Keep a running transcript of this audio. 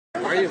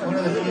are you? One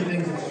of the few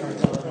things that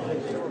starts out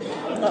right.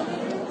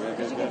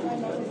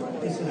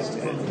 This is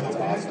Ted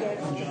Watts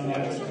from John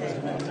Adams,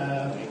 president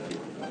of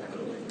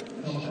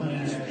Omaha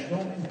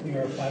International. We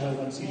are a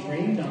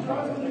 501c3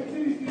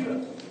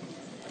 nonprofit.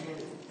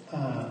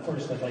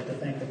 First, I'd like to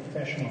thank the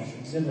professionals,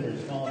 exhibitors,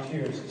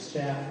 volunteers,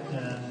 staff,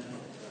 and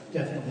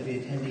definitely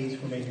the attendees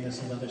for making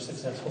this another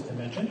successful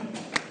convention.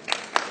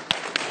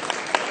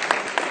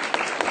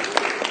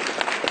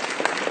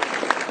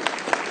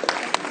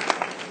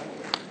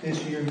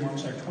 This year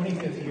marks our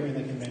 25th year in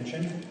the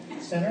convention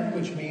center,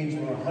 which means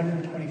we're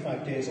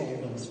 125 days old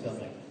in this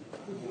building.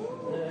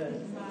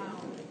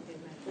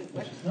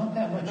 Which is not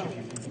that much if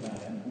you think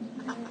about it.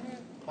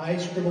 I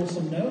scribbled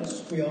some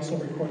notes. We also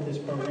record this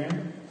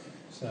program.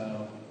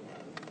 So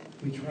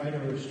we try to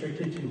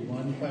restrict it to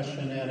one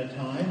question at a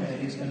time.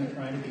 Eddie's going to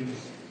try to be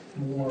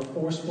more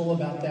forceful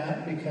about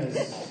that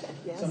because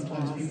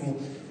sometimes people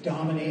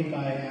dominate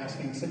by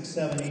asking 6,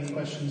 7, 8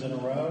 questions in a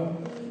row,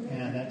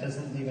 and that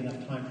doesn't leave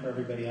enough time for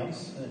everybody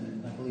else.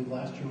 And I believe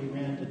last year we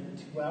ran to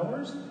 2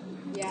 hours.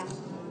 Yeah.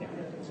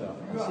 So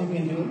we'll see if we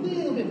can do a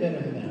little bit better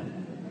than that.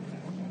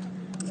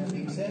 That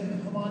being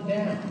said, come on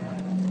down.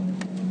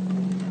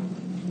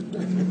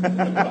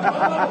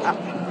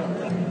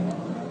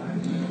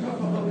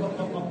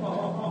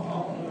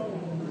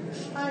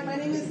 Hi, my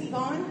name is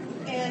Yvonne,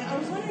 and I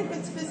was wondering if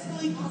it's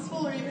physically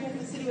possible, or even if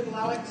the city would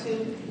allow it,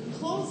 to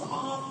close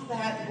off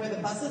that where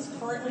the buses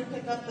currently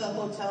pick up the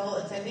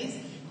hotel attendees.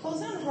 Close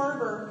down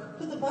Harbor,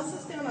 put the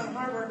buses down on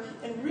Harbor,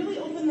 and really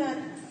open that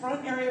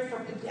front area for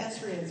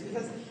pedestrians,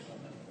 because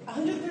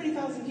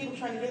 130,000 people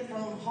trying to get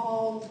from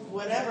Hall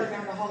whatever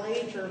down to Hall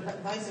H or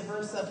vice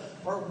versa,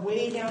 or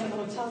way down to the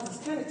hotels.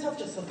 It's kind of tough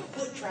just with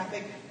foot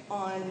traffic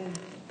on,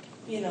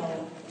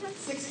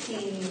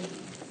 16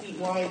 feet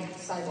wide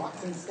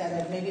sidewalks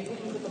instead of maybe if we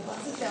can put the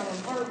buses down on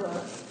Harbor,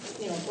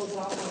 close it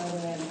off on the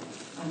other end.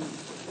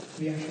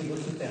 We actually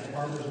looked at that.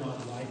 Harbor's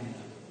not wide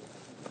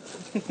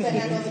enough. To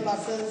handle the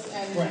buses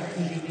and... Right,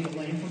 because you need a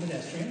lane for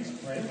pedestrians,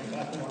 right? You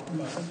have to walk the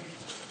buses.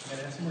 You got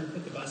to have somewhere to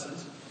put the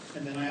buses.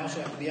 And then I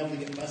also have to be able to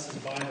get buses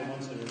by the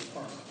ones that are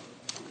parked.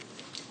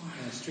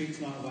 And the street's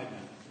not wide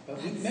enough.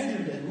 But we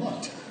measured it and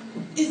looked.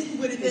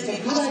 Would it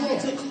then be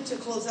possible to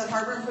close that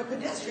harbor and put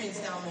pedestrians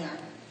down there?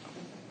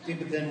 Yeah,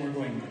 but then we're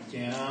going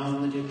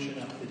down the ditch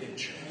and up the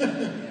ditch.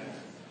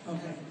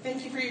 Okay.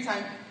 Thank you for your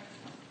time.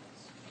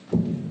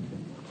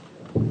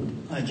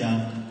 Hi,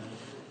 John.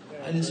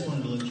 I just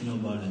wanted to let you know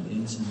about an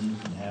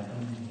incident that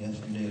happened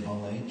yesterday at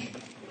Hall H.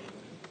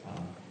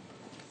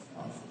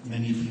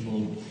 Many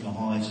people,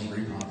 Hall H is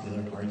very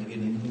popular, hard to get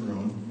into the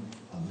room.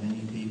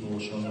 Many people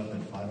showed up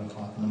at 5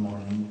 o'clock in the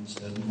morning,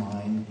 stood in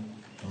line.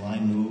 The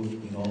line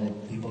moved,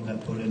 people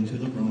got put into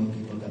the room,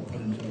 people got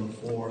put into the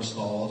 4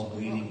 stalls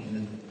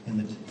waiting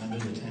under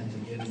the tent to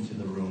get into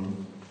the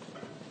room.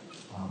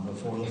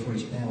 Before the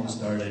first panel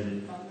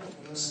started,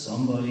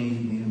 somebody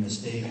made a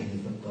mistake and they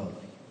put the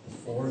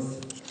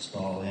 4th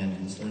stall in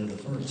instead of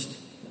the 1st.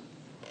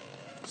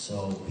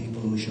 So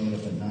people who showed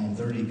up at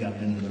 9:30 got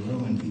into the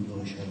room, and people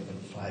who showed up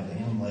at 5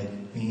 a.m., like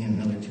me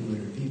and another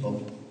 200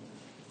 people,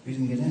 we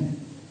didn't get in.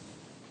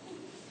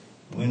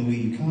 When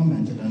we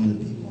commented on the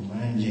people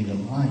managing the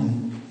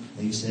line,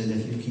 they said,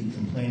 if you keep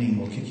complaining,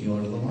 we'll kick you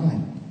out of the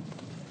line.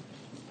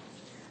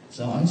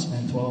 So I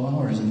spent 12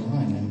 hours in the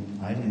line, and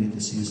I didn't get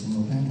to see a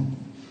single panel.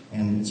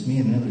 And it's me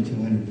and another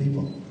 200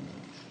 people.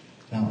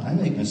 Now, I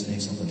make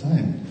mistakes all the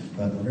time,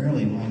 but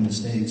rarely my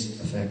mistakes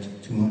affect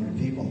 200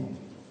 people.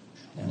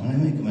 And when I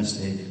make a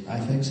mistake, I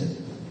fix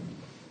it.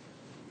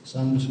 So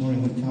I'm just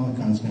wondering what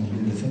Comic-Con's going to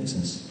do to fix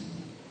this.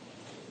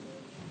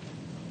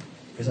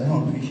 Because I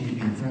don't appreciate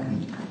being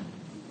threatened.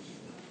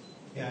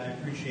 Yeah, I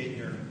appreciate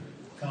your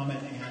comment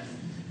and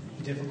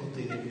the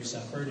difficulty that you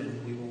suffered,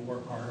 and we will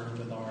work harder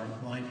with our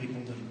line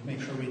people to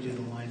make sure we do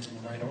the lines in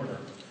the right order.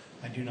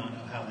 I do not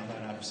know how they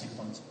got out of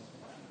sequence.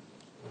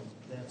 Well,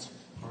 that's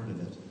part of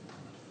it.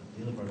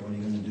 The other part, what are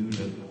you going to do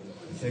to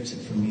fix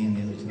it for me and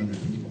the other 200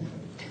 people?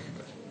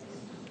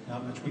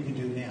 Not much we can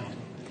do now.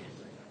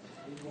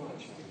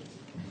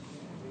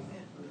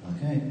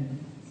 Okay.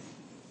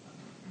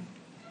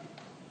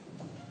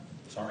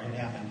 Sorry it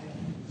happened.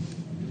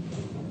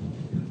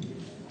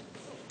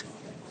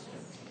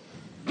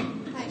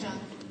 Hi, John.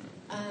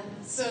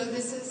 So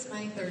this is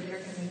my 3rd year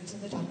coming to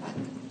the Talkback,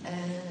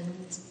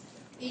 and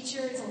each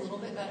year it's a little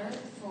bit better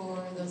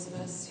for those of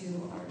us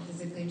who are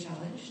physically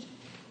challenged.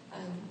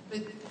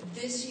 But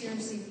this year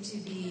seemed to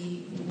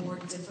be more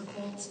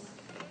difficult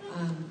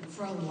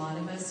for a lot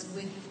of us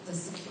with the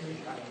security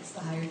guards,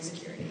 the hired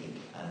security.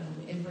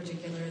 In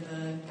particular,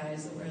 the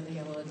guys that wear the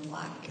yellow and the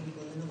black and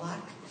blue and the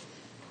black.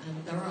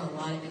 There were a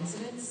lot of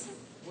incidents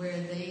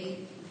where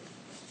they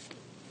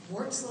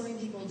weren't slowing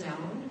people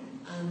down.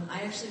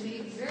 I actually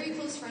made very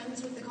close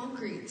friends with the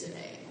concrete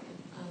today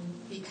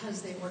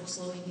because they weren't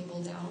slowing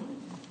people down,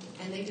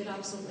 and they did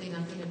absolutely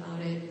nothing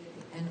about it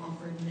and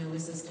offered no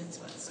assistance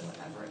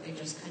whatsoever. They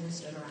just kind of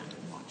stood around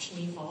and watched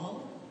me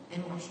fall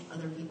and watched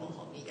other people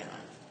help me get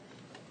up.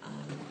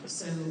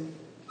 So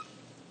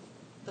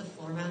the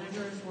floor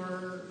managers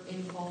were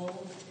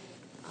involved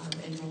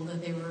and told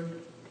that they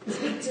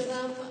to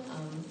them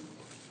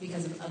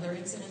because of other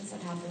incidents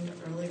that happened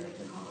earlier at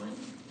the con.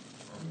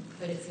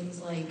 But it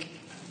seems like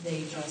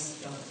they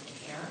just don't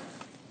care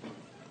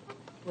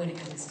when it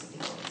comes to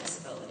people with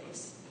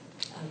disabilities.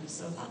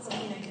 So if that's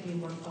something that can be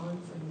worked on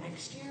for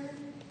next year,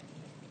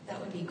 that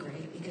would be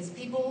great, because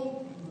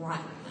people run,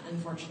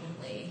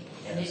 unfortunately,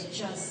 and it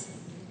just,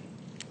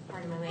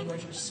 pardon my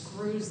language,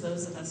 screws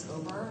those of us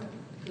over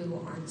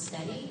who aren't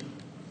steady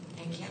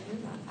and can't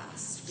move that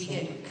fast. We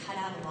get cut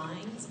out of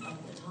lines all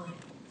the time.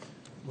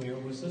 Where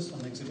was this,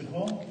 on Exhibit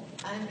Hall?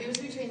 It was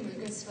between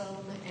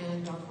Lucasfilm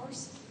and Dark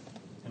Horse.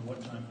 And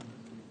what time?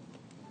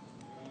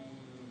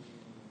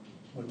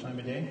 What time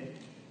of day?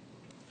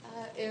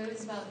 It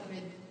was about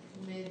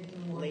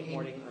mid-morning. Late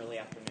morning, early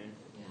afternoon.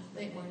 Yeah,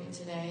 late morning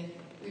today.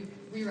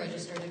 We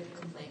registered a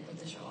complaint with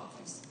the show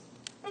office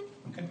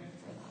Okay.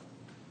 for that.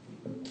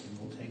 And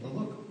we'll take a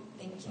look.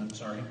 Thank you. I'm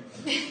sorry.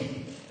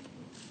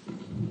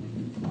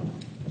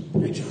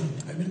 Hi, John.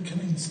 I've been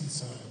coming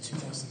since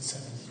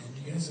 2007,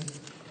 and you guys have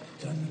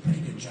done a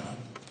pretty good job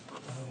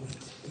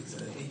with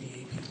the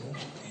ADA people.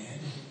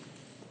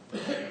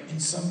 And in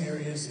some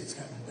areas, it's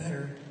gotten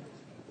better.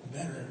 In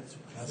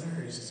other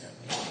areas, it's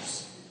gotten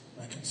worse.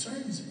 My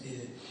concern is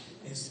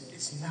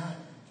it's not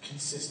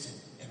consistent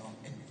in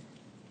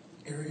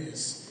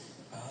areas.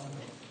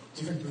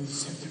 Different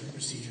booths have different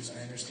procedures.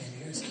 I understand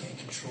you guys can't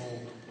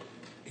control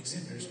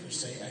exhibitors per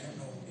se. I don't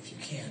know if you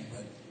can,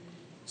 but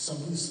some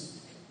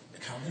booths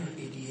accommodate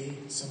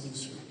ADA, some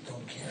booths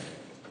don't care.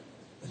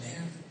 When they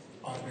have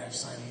autograph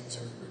signings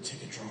or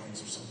ticket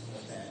drawings or something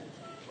like that,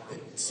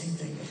 the same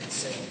thing with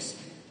sales.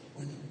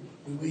 When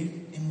we wait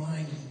in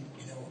line,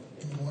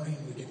 in the morning,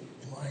 we get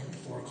in line at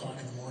 4 o'clock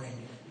in the morning,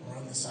 we're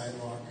on the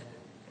sidewalk,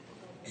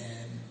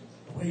 and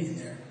we're waiting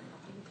there,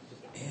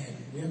 and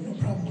we have no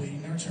problem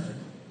waiting our turn,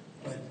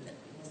 but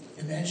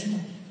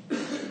imagine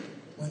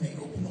when they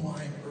open the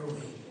line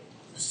early,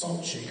 the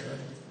salt shaker,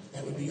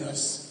 that would be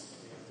us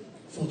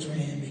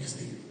filtering in because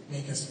they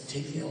make us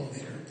take the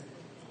elevator,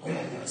 all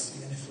of us,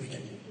 even if we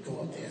can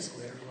go up the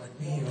escalator, like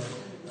me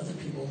or other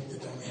people that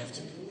don't have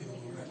to,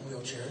 we're not in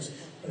wheelchairs,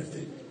 but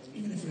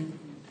even if we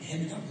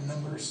handed out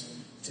numbers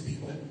to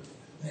people,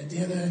 and at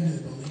the other end of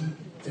the building,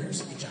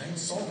 there's a giant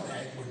salt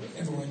bag where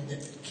everyone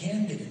that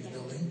can get in the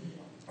building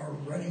are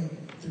running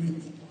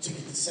through to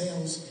get the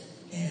sales,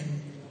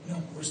 and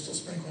we're still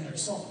sprinkling our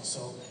salt.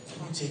 So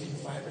we're taking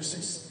 5 or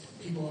 6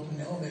 people up in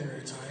the elevator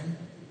at a time.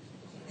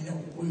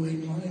 We wait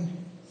in line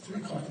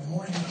 3 o'clock in the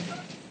morning.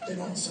 Then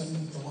all of a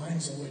sudden, the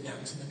line's all the way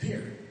down to the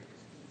pier.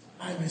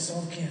 I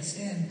myself can't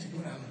stand to go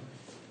down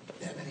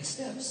that many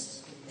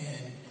steps,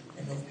 and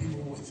I know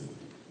people with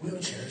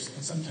wheelchairs,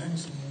 and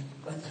sometimes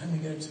by the time we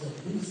get up to the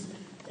booth,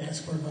 they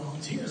ask for a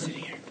volunteer.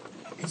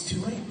 It's too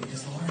late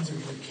because the lines are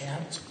either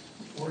capped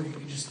or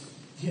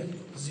you have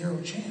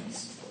zero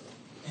chance.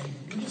 And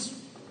you just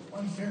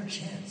unfair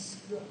chance.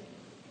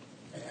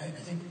 I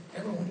think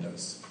everyone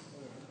does.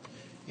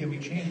 Yeah, we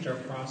changed our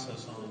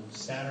process on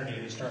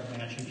Saturday to start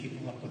matching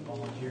people up with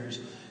volunteers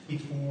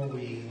before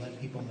we let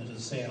people into the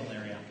sale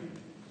area.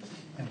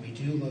 And we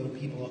do load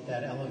people up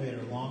that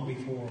elevator long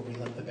before we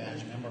let the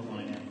badge member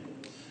line in,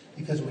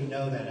 because we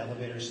know that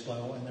elevator's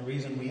slow, and the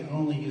reason we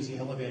only use the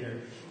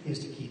elevator is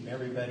to keep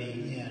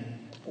everybody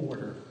in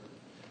order.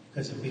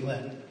 Because if we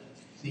let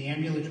the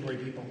ambulatory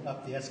people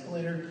up the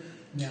escalator,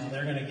 now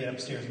they're going to get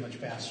upstairs much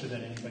faster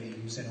than anybody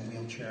who's in a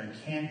wheelchair and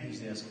can't use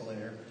the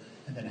escalator.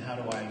 And then how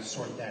do I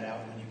sort that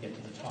out when you get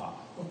to the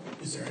top? Well,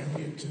 is there any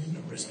way of doing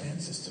a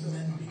wristband system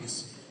then?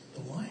 Because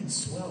the line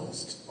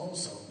swells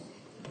also.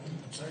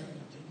 I'm sorry,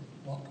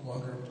 walk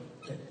longer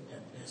to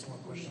ask more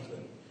questions,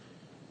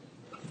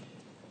 but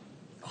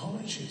how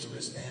much shapes a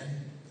wristband?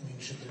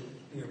 Should there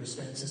be a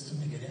wristband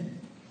system to get in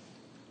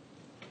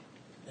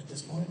at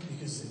this point?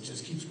 Because it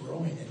just keeps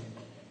growing,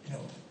 and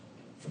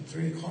from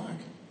 3 o'clock,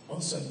 all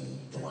of a sudden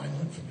the line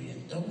went from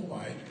being double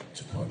wide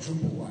to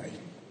quadruple wide.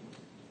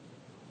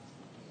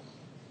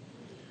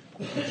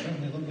 We can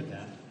certainly look at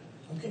that.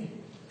 Okay,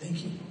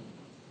 thank you.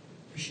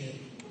 Appreciate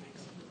it.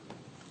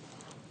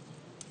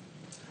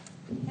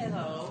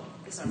 Hello,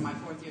 this is my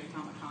 4th year at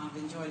Comic-Con. I've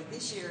enjoyed it.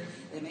 This year,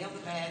 they mailed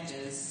the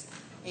badges,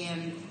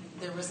 and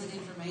there wasn't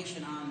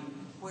information on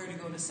where to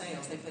go to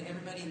sales. They put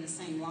everybody in the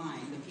same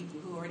line, the people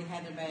who already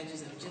had their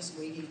badges and just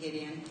waiting to get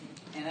in,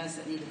 and us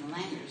that needed the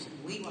lanyards.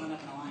 We wound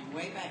up in a line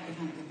way back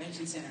behind the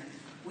convention center.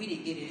 We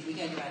didn't get in. We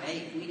got about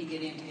 8. We didn't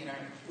get in to get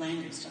our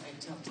lanyards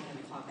until 10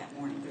 o'clock that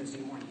morning,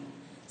 Thursday morning.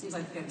 Seems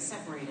like we've got to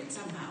separate it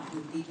somehow.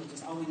 With people,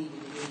 just all we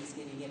needed to do was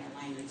get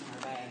our lanyards and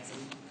our bags.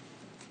 And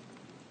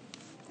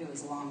it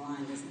was a long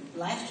line.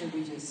 Last year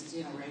we just,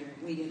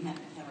 we didn't have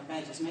to have our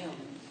badges mailed.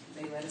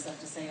 They let us up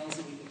to sales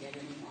and we could get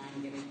in line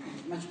and get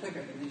it much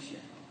quicker than this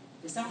year.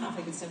 Just somehow if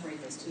they could separate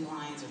those 2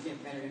 lines or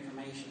give better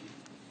information.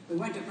 We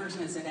went to a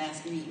person that said,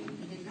 ask me.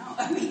 He didn't know.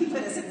 He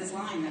put us in this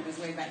line that was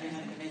way back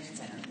behind the convention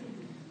center.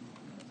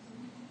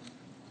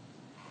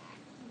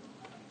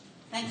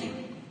 Thank you.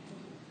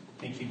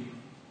 Thank you.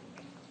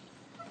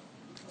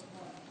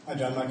 Hi,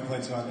 John. My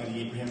complaint's about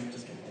Eddie Abraham.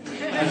 Just kidding.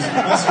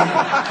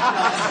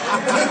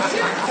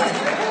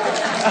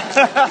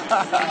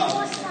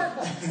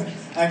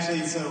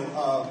 Actually,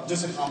 so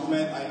just a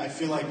compliment. I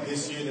feel like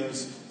this year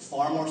there's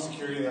far more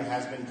security than there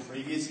has been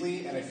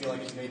previously, and I feel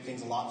like it's made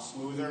things a lot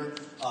smoother.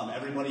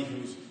 Everybody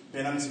who's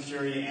been on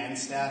security and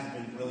staff have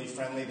been really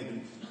friendly. They've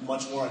been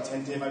much more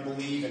attentive, I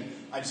believe, and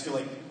I just feel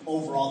like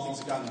overall things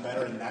have gotten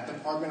better in that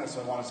department, and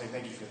so I want to say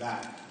thank you for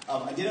that.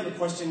 I did have a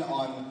question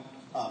on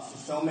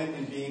fulfillment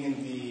and being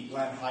in the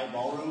Glen High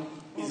Ballroom.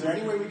 Is there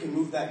any way we can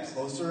move that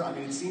closer? I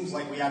mean, it seems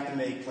like we have to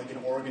make like an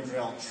Oregon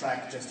Trail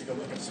trek just to go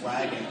pick up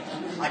swag, and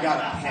I got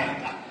a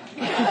pen.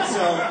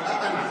 So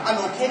I'm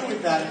okay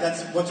with that if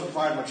that's what's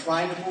required. We're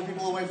trying to pull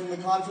people away from the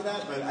con for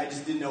that, but I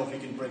just didn't know if we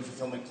can bring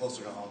fulfillment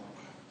closer to home.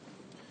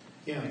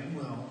 Yeah,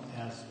 well,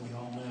 as we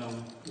all know,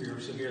 we are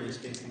severely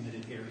space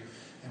limited here,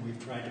 and we've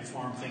tried to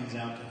farm things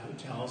out to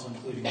hotels,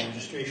 including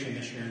registration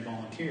this year and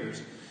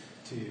volunteers,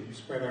 to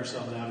spread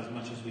ourselves out as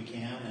much as we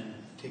can and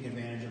take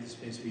advantage of the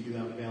space we do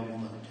have available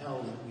in the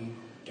hotel that we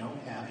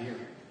don't have here.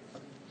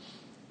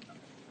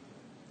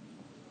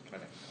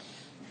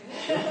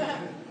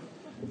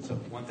 So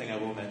one thing I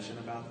will mention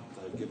about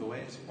the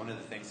giveaways, one of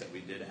the things that we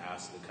did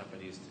ask the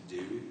companies to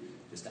do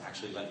is to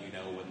actually let you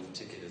know what the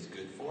ticket is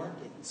good for,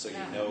 so you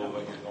know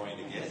what you're going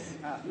to get.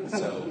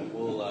 So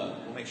we'll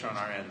make sure on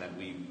our end that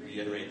we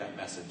reiterate that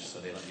message so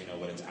they let you know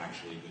what it's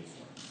actually good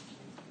for.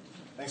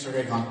 Thanks for a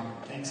great con.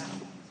 Thanks.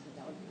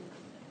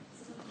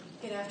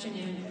 Good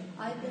afternoon.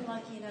 I've been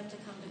lucky enough to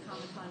come to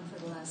Comic-Con for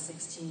the last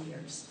 16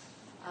 years.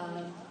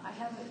 I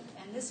haven't,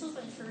 and this was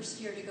my first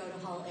year to go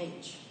to Hall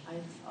H.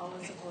 I've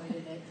always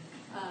avoided it.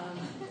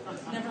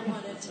 Never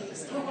wanted to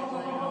stand in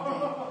line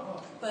all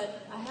day.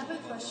 But I have a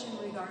question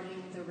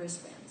regarding the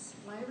wristbands.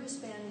 My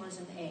wristband was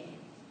an A.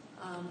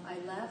 I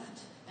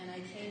left and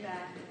I came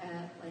back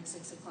at like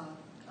 6 o'clock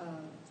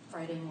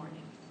Friday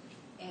morning.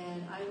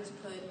 And I was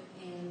put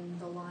in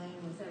the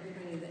line with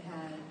everybody that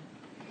had,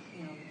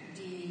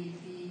 D,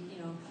 B,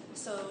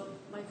 So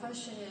my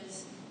question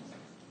is,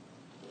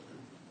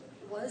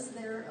 was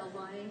there a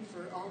line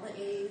for all the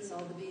A's,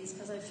 all the B's?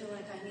 Because I feel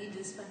like I need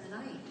to spend the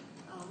night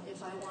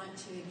if I want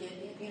to get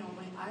in.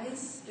 My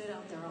eyes stood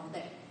out there all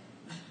day.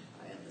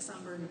 I have the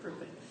sunburn to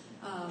prove it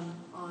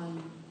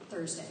on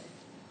Thursday.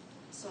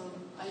 So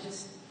I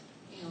just,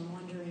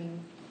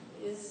 wondering,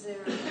 is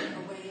there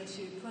a way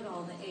to put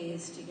all the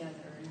A's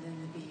together and then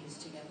the B's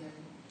together?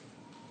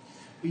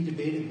 We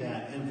debated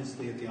that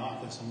endlessly at the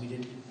office, and we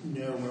didn't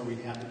know where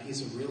we'd have the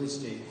piece of real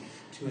estate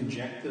to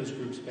inject those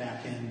groups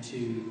back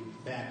into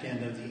back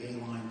end of the A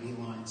line, B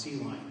line, C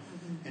line,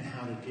 and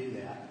how to do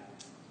that.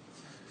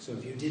 So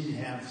if you didn't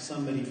have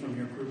somebody from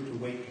your group to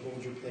wait to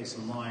hold your place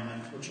in line,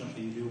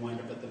 unfortunately you do wind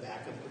up at the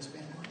back of the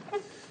wristband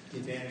line. The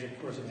advantage,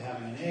 of course, of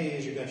having an A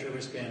is you got your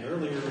wristband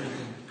earlier and you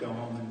can go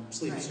home and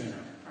sleep sooner.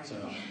 Right. So.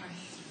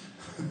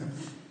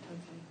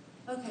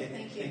 Okay,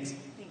 thank you. Thanks.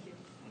 Thank you.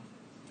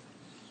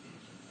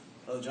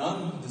 Hello,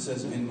 John. This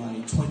has been my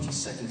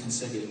 22nd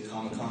consecutive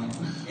Comic-Con,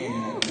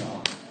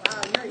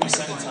 and my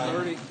second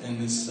time in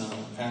this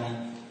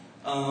panel.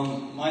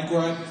 My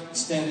gripe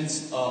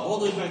extends all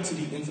the way back to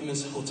the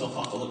infamous Hotel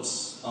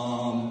Apocalypse.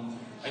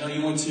 I know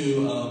you went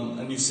to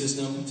a new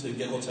system to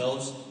get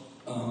hotels.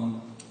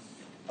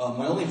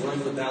 My only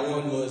gripe with that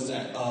one was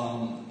that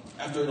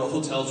after all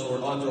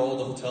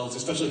the hotels,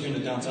 especially here in the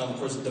downtown, of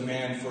course, the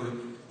demand for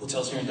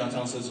hotels here in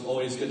downtown is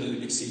always going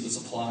to exceed the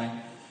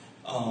supply.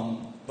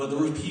 But there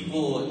were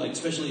people, like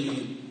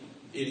especially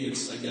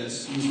idiots, I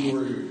guess,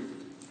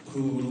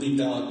 who leaked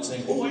out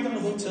saying, "Oh, I got a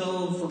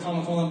hotel for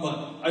Comic-Con,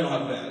 but I don't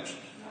have a badge.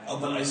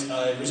 But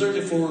I reserved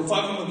it for 5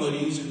 of my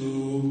buddies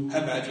who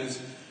have badges."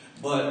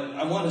 But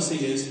I want to say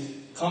is,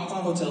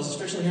 Comic-Con hotels,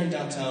 especially here in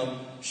downtown,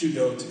 should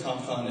go to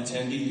Comic-Con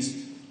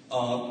attendees.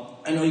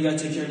 I know you got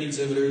to take care of the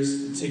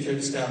exhibitors, take care of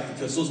the staff,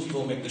 because those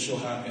people make the show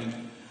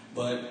happen.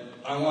 But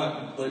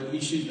we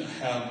should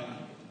have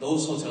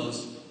those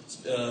hotels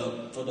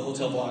for the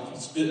hotel block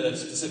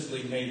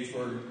specifically made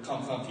for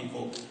Comic-Con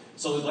people.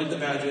 So like the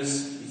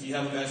badges, if you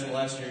have a badge from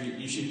last year,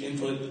 you should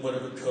input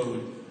whatever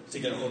code to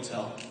get a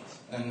hotel.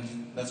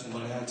 And that's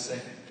what I had to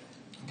say.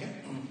 Okay.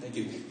 Thank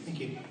you. Thank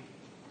you.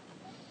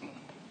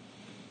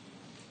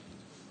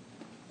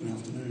 Good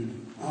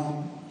afternoon.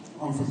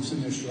 I'm from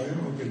Sydney, Australia.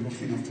 I've been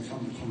lucky enough to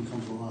come to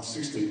Comic-Con for the last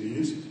 16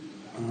 years.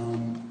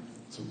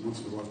 It's a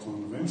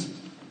once-in-a-lifetime event.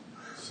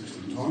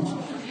 16 times.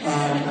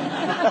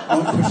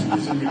 My question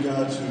is in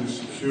regard to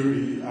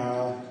security,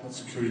 not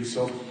security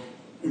itself,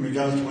 in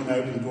regards to when they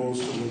open the doors,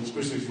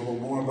 especially for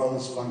Warner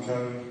Brothers,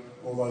 Funko,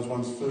 all those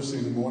ones, first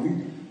thing in the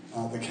morning.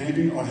 The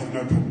camping, I have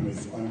no problem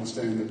with. I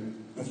understand that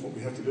that's what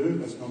we have to do.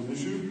 That's not an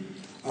issue.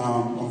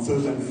 On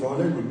Thursday and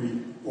Friday, when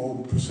we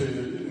all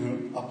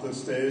proceeded up the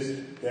stairs,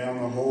 down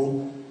the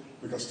hall,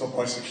 we got stopped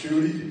by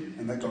security,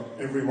 and they got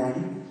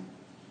everyone,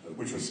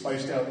 which was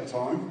spaced out at the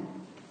time,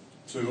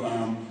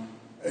 to...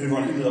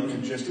 Everyone ended up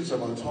congested, so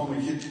by the time we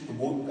hit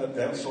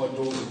the outside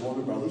doors of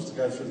Warner Brothers to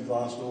go through the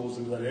glass doors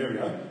into that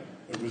area,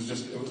 it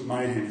was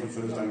mayhem for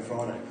Thursday and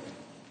Friday.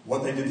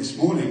 What they did this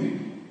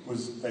morning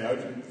was they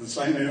opened the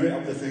same area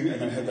up the thing,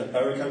 and they had that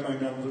barricade going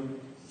down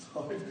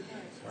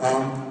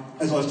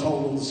As I was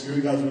told all the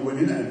security guards we went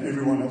in, and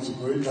everyone else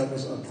agreed, that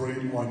was a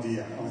brilliant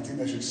idea. And I think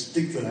they should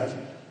stick to that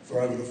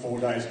for over the 4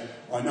 days.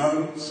 I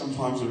know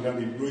sometimes there are going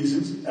to be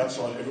reasons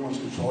outside everyone's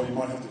control, you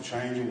might have to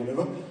change or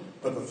whatever,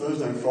 but the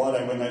Thursday and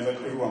Friday when they let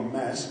everyone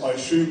mass, I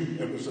assume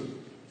it was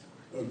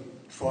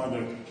trying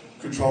to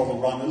control the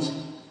runners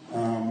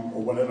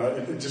or whatever,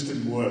 it just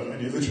didn't work.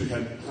 And you literally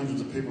had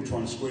hundreds of people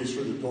trying to squeeze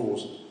through the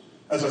doors.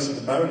 As I said,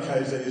 the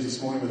barricades they used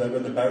this morning, where they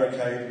ran the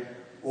barricade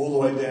all the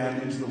way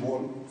down into the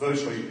water,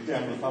 virtually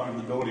down to the far end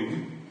of the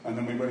building, and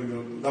then we went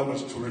into that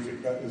was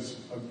terrific. That is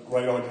a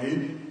great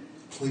idea.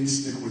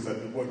 Please stick with it.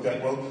 It worked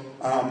out well.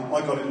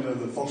 I got into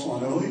the Fox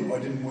line early. I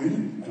didn't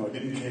win, and I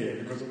didn't care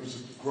because it was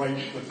just great.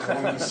 The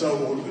time was so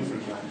orderly for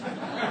me.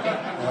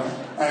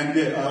 And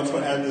yeah, I just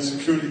want to add the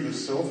security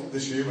itself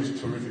this year was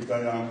terrific.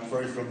 They are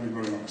very friendly,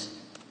 very nice.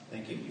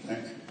 Thank you.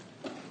 Thanks.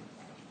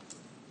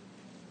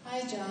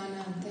 Hi, John.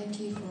 Thank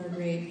you for a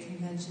great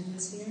convention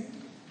this year.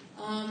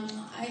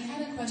 I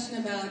had a question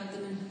about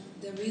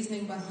the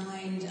reasoning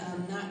behind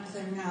not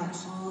clearing out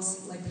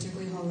halls, like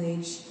particularly Hall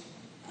H,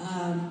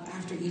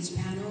 after each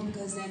panel,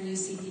 because then you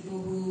see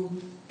people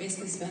who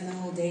basically spend the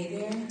whole day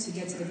there to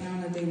get to the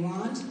panel that they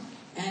want,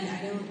 and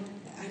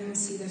I don't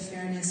see the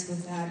fairness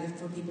with that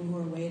for people who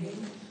are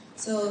waiting.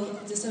 So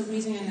just a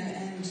reasoning,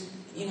 and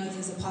you know, if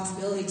there's a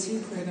possibility to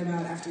clear them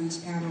out after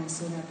each panel,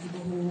 so that people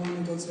who want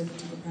to go to a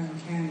particular panel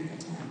can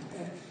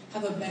attend,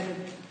 have a better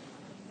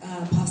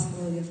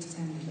possibility of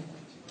attending.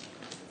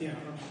 Yeah,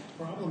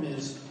 our problem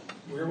is,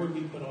 where would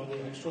we put all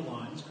the extra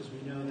lines? Because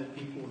we know that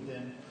people would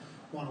then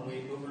want to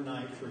wait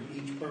overnight for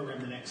each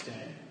program the next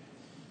day.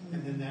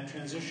 And then that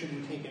transition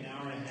would take an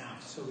hour and a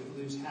half, so we'd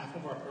lose half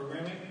of our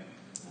programming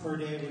per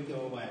day would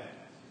go away.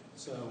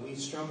 So we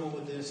struggle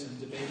with this and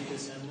debate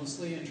this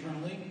endlessly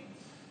internally,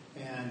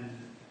 and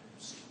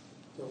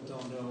still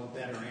don't know a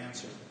better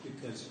answer.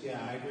 Because,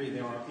 yeah, I agree,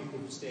 there are people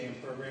who stay in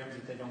programs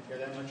that they don't care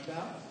that much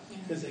about,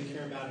 because they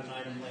care about an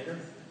item later.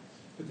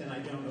 But then I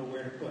don't know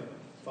where to put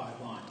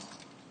 5 lines.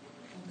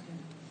 Okay.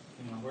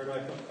 You know, where do I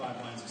put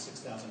 5 lines of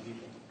 6,000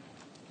 people?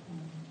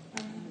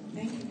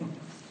 Thank you.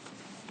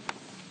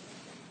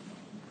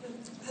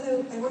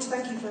 Hello, I want to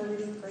thank you for a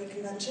really great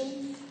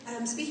convention.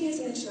 Speaking as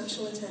an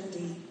international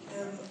attendee,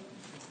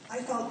 I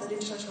thought that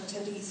international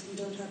attendees who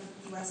don't have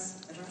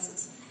US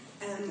addresses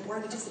were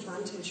at a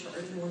disadvantage for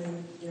early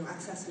morning,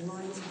 accessing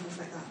lines and things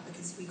like that,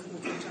 because we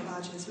couldn't collect our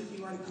badges.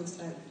 We weren't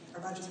posted out,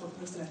 our badges weren't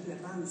posted out in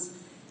advance.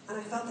 And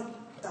I felt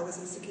that was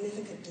a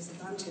significant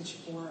disadvantage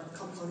for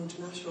Comic-Con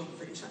International,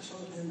 for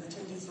international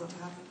attendees not to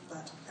have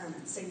that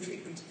same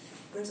treatment.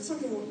 And I was just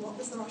wondering, what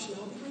was the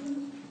rationale behind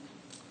that?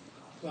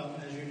 Well,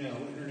 as you know,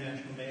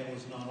 international mail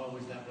is not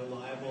always that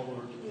reliable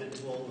or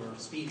dependable or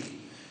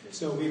speedy.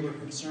 So we were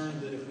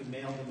concerned that if we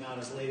mailed them out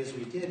as late as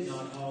we did,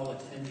 not all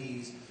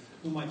attendees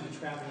who might be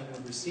traveling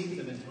would receive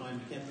them in time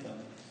to get them.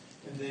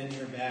 And then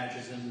your badge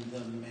is in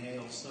the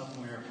mail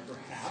somewhere,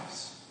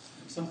 perhaps.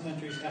 Some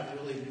countries have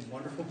really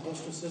wonderful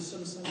postal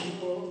systems, some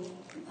people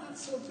not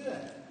so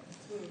good.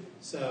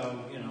 So,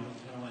 kind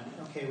of went,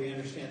 okay, we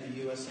understand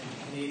the U.S.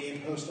 and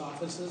Canadian post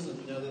offices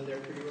and know that they're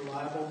pretty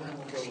reliable, and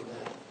we'll go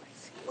with that.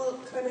 Well,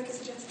 could I make a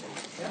suggestion?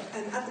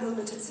 Yeah. At the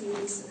moment, it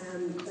seems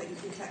that you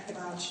can collect the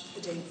badge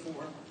the day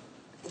before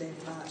the day of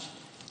the badge.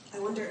 I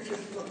wonder if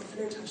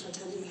an international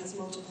attendee has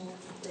multiple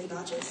day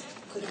badges,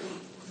 could it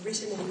be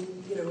written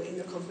in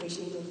their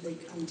confirmation email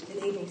and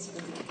enabled so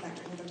that they can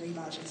collect all their day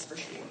badges for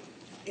sure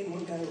in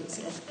one go,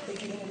 so they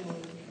can get in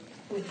one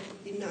with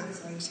no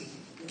anxiety.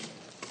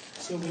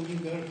 So when you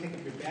go to pick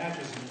up your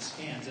badges and it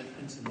scans, it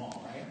prints them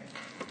all, right?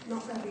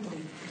 Not for everybody.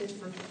 It did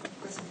for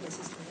Aggressive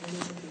Places, but I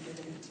know some people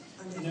didn't.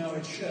 No,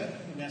 it should,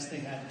 unless they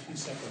had 2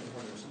 separate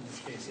orders, in which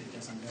case it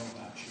doesn't know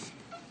about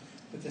you.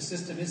 But the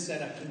system is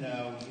set up to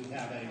know you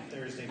have a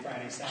Thursday,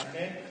 Friday,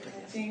 Saturday.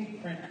 Ding,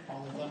 print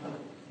all of them.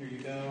 Here you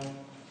go.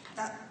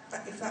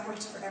 If that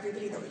works for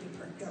everybody, that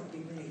would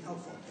be really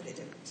helpful, but it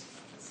didn't.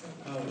 So,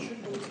 it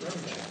should work for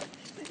everybody.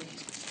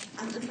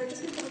 And if I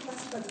just make a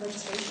request about the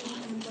registration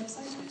on the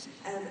website,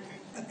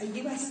 a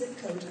US zip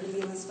code and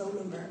a US phone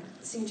number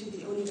seem to be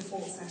the only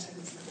default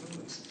settings at the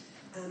moment.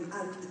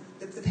 And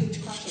the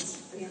page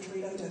crashes and you have to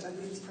reload it and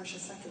lose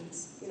precious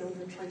seconds, when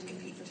you're trying to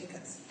compete for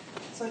tickets.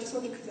 So I just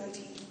wonder, could the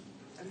IT,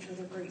 I'm sure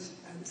they're great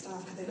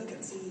staff, could they look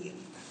and see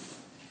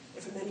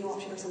if a menu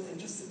option or something,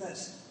 just so that,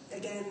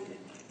 again,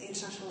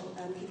 international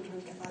people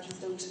trying to get badges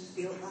don't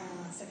feel,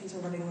 seconds are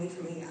running away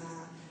from me,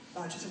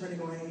 badges are running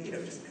away,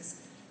 just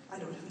because I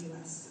don't have a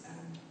US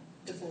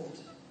default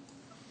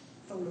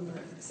phone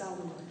number, cell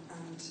number,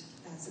 and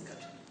zip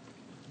code.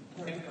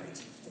 That would be great.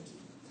 Thank you.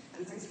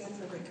 And thanks again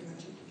for a great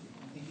convention.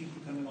 Thank you for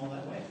coming all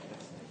that way.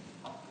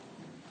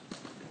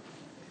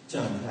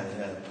 John, hi.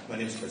 My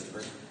name is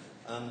Christopher.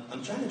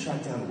 I'm trying to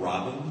track down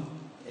Robin,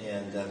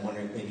 and I'm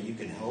wondering if maybe you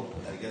can help.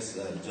 I guess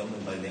a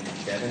gentleman by the name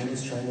of Kevin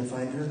is trying to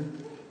find her. Do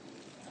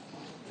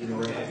you know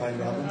where I can find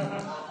Robin?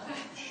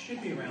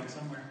 Should be around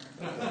somewhere.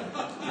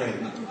 Great.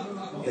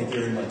 Thank you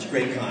very much.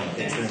 Great con.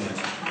 Thanks very much.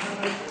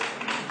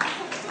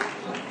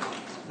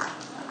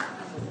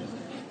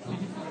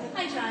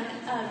 Hi, John.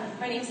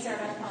 My name is Sarah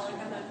Beth Pollock.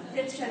 I'm a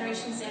fifth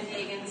generation San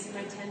Diegan. This is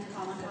my 10th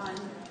Comic-Con.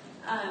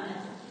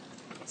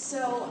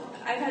 So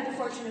I've had the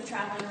fortune of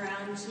traveling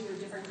around to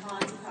different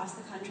cons across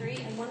the country,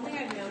 and one thing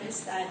I've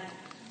noticed that,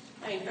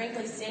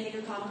 frankly, San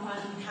Diego Comic-Con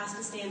has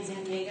to stay in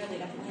San Diego. They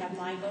definitely have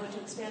my vote to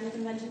expand the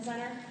convention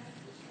center.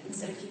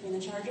 Instead of keeping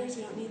the Chargers,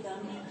 we don't need them.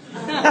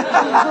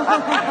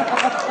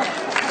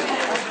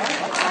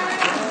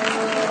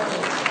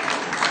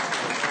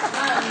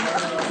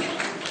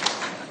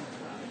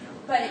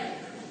 But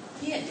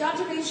the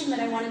observation that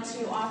I wanted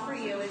to offer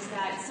you is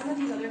that some of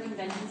these other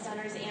convention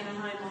centers,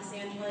 Anaheim, Los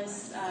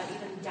Angeles,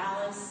 even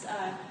Dallas,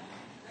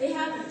 they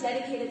have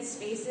dedicated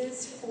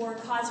spaces for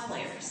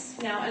cosplayers.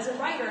 Now, as a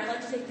writer, I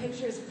like to take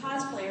pictures of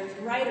cosplayers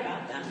and write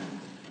about them.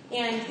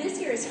 And this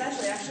year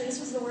especially, actually, this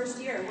was the worst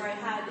year where I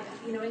had,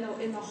 in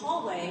the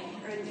hallway,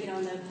 or in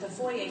the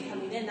foyer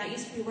coming in, that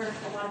used to be where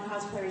a lot of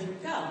cosplayers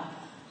would go.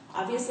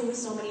 Obviously, with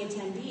so many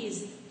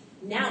attendees,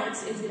 now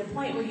it's at a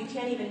point where you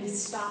can't even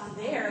stop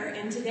there.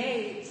 And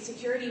today,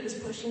 security was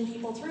pushing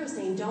people through,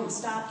 saying, don't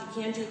stop,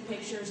 you can't do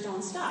pictures,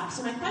 don't stop.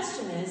 So my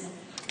question is,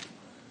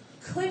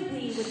 could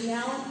we,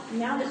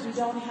 now that we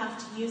don't have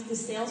to use the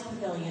sales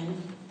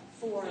pavilion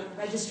for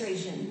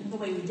registration the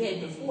way we did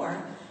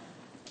before,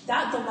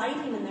 the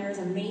lighting in there is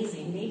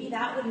amazing. Maybe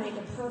that would make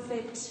a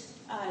perfect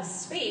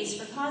space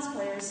for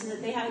cosplayers so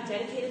that they have a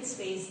dedicated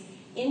space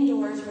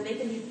indoors where they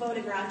can be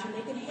photographed and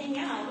they can hang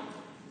out,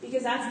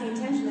 because that's the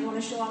intention. They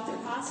want to show off their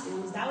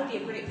costumes. That would be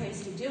a great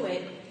place to do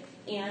it,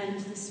 and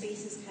the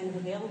space is kind of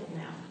available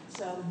now.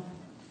 So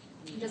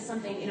just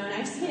something, and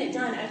I've seen it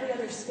done. Every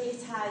other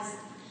space has,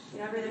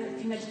 every other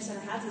convention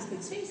center has these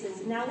big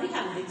spaces. Now we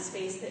have a big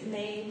space that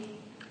may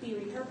be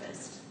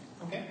repurposed.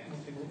 Okay, we'll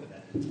take a look at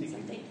that. Thank you.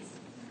 Thanks.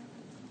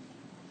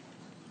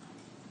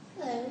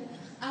 Hello.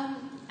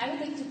 I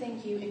would like to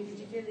thank you, and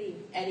particularly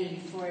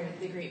Eddie, for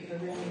the great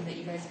programming that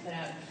you guys put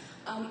out.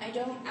 I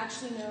don't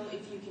actually know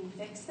if you can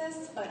fix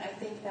this, but I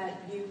think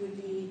that you would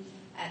be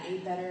at a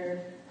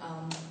better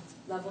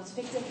level to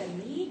fix it than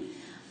me,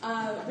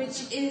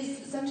 which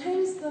is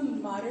sometimes the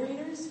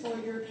moderators for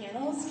your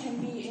panels can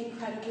be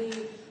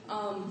incredibly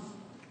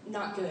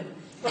not good.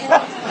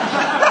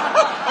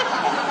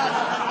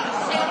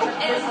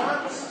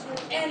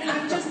 And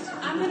I'm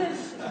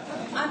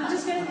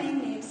just gonna name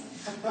names.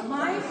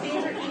 My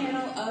favorite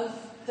panel of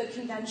the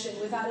convention,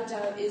 without a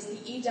doubt, is the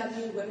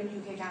EW Women Who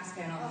Kick Ass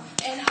panel.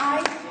 And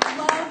I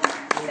love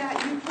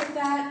that you put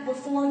that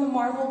before the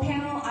Marvel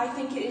panel. I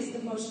think it is the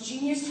most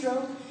genius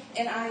stroke,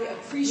 and I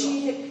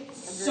appreciate it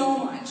so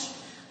much.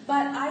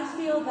 But I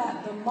feel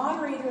that the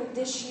moderator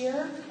this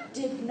year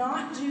did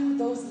not do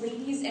those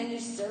ladies any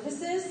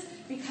services,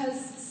 because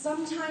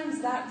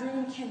sometimes that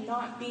room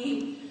cannot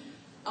be,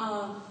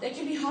 it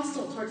can be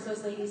hostile towards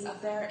those ladies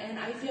up there, and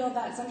I feel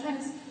that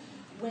sometimes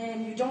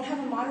when you don't have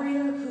a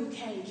moderator who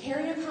can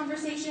carry a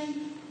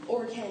conversation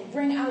or can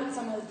bring out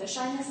some of the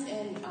shyness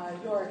in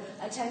your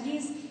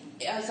attendees,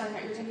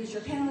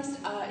 your panelists,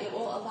 it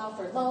will allow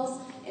for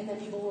lulls, and then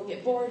people will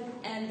get bored,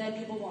 and then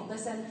people won't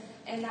listen,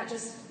 and that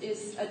just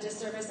is a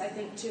disservice, I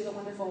think, to the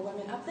wonderful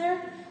women up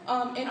there,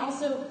 and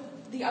also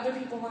the other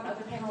people on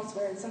other panels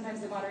where sometimes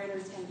the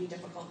moderators can be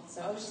difficult.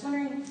 So I was just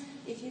wondering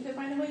if you could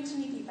find a way to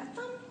maybe vet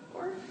them,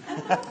 or I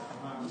don't know.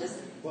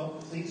 Well,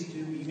 please do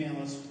email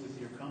us with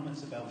your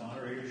comments about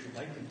moderators you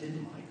liked and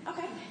didn't like.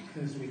 Okay.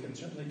 Because we can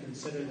certainly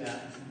consider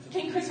that.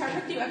 Can Chris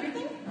Hardwick do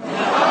everything?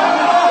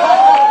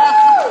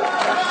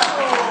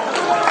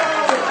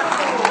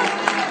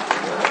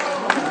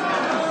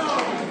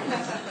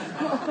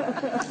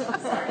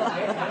 Sorry, I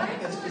don't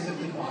think that's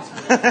physically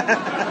possible.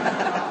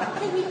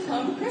 Can we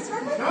clone Chris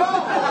Hardwick?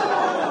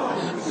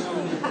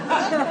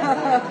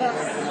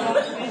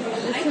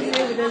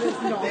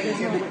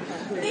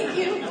 Thank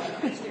you.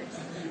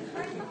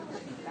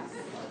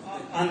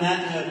 On that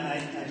note,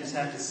 I just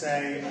have to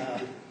say,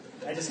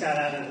 I just got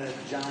out of the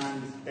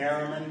John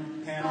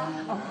Barrowman panel,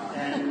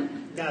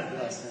 and God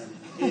bless him.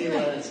 He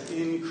was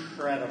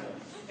incredible.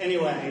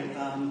 Anyway,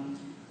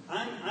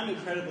 I'm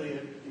incredibly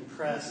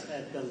impressed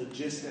at the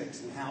logistics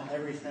and how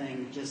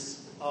everything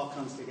just all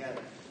comes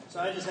together.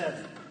 So I just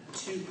have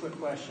two quick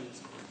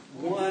questions.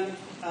 One,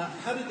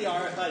 how did the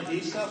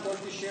RFID stuff work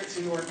this year? It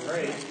seemed to work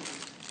great.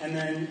 And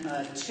then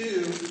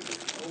two,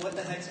 what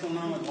the heck's going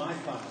on with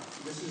Wi-Fi?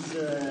 This is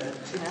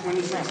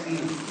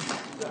 2016.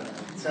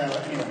 So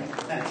anyway,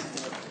 thanks.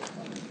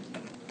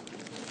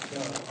 So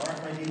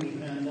RFID,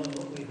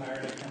 we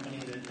hired a company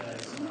that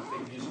does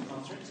big music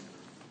concerts,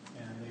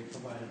 and they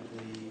provided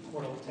the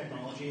portal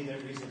technology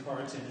that reads the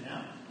cards in and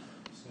out.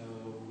 So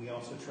we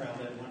also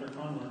traveled at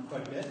WonderCon, learned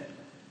quite a bit.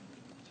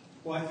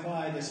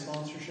 Wi-Fi, the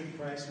sponsorship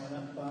price went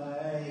up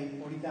by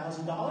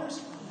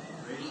 $40,000.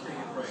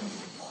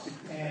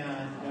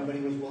 And nobody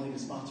was willing to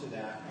sponsor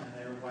that, and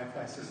their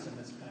Wi-Fi system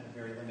is kind of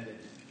very limited.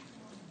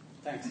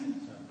 Thanks. So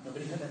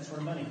nobody had that sort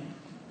of money.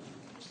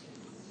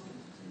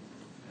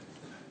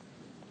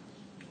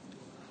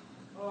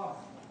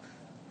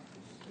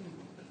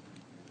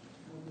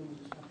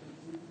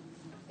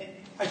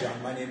 Hi,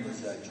 John. My name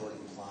is Jordan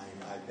Klein.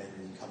 I've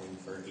been coming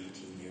for 18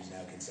 years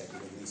now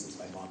consecutively since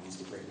my mom used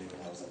to bring me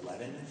when I was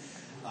 11.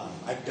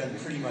 I've done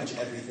pretty much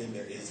everything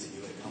there is to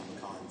do at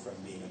Comic-Con, from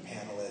being a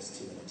panelist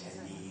to an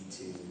attendee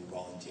to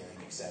volunteering,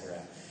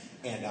 etc.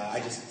 And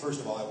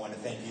first of all, I want to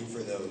thank you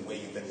for the way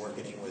you've been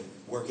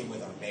working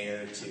with our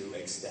mayor to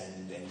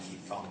extend and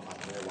keep Comic-Con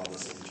here while the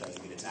city tries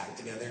to get its act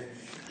together,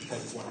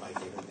 because it's one of my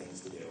favorite things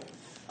to do.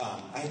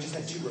 I just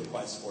have 2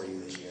 requests for you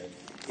this year.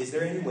 Is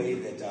there any way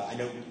that, I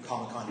know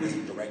Comic-Con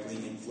doesn't directly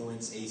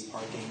influence Ace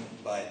Parking,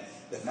 but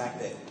the fact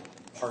that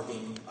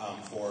parking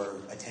for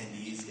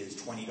attendees is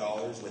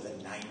 $20 with a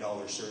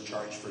 $9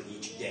 surcharge for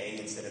each day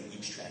instead of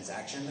each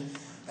transaction,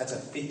 that's a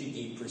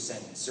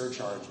 58%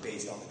 surcharge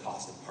based on the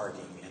cost of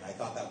parking, and I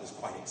thought that was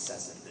quite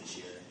excessive this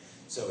year.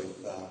 So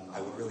I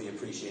would really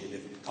appreciate it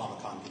if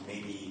Comic-Con could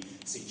maybe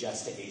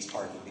suggest to Ace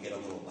Parking to get a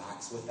little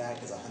lax with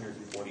that, because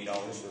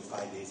 $140 for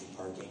 5 days of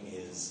parking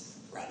is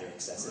rather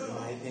excessive in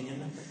my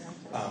opinion.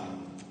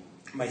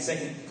 My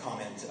second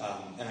comment,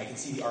 and I can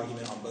see the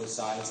argument on both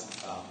sides,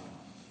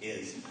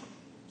 is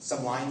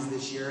some lines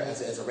this year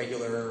as a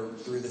regular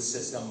through the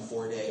system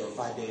 4-day or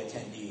 5-day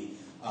attendee.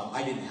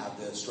 I didn't have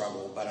the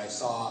struggle, but I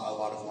saw a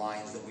lot of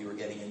lines that we were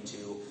getting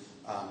into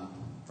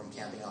from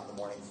Camping Out in the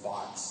Morning,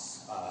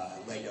 Fox,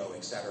 Lego,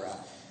 etc.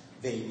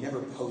 They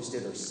never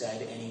posted or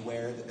said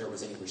anywhere that there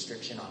was any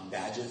restriction on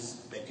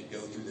badges that could go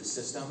through the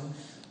system.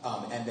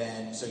 And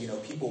then, so,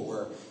 people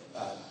were,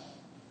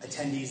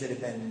 attendees that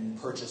have been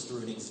purchased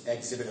through an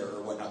exhibitor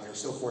or whatnot, they're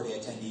still 4-day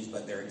attendees,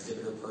 but they're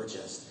exhibitor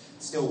purchased,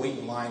 still wait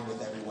in line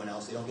with everyone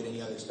else. They don't get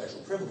any other special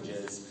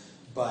privileges,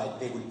 but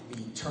they would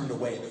be turned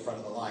away at the front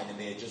of the line, and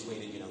they had just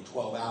waited,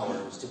 12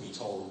 hours to be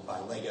told by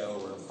Lego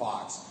or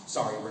Fox,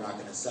 sorry, we're not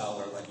going to sell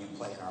or let you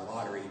play in our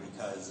lottery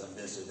because of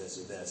this or this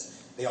or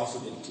this. They also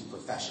did it to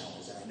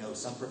professionals, and I know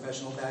some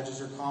professional badges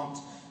are comped,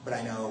 but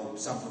I know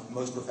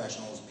most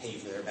professionals pay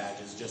for their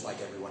badges just like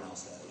everyone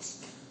else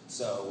does.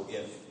 So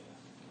if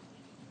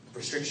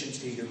restrictions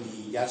could either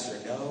be yes or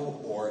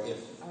no, or if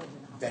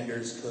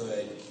vendors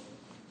could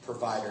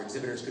provide, or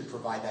exhibitors could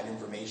provide that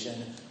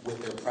information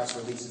with their press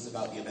releases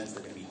about the events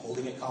they're going to be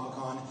holding at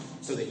Comic-Con,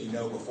 so that you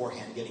know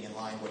beforehand getting in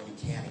line what you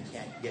can and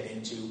can't get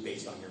into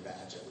based on your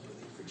badge. I would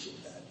really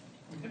appreciate that.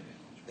 Okay.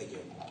 Thank you.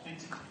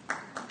 Thanks.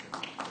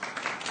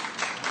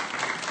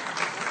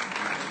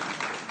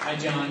 Hi,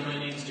 John. My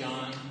name's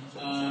John.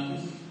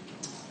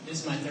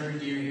 This is my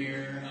 3rd year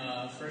here,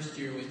 first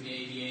year with the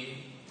ADA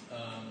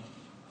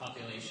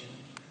population.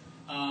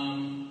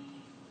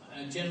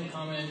 A general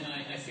comment,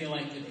 I feel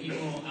like the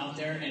people out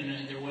there,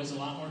 and there was a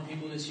lot more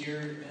people this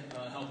year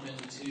helping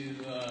to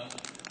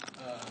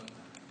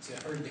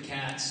herd the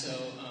cats, so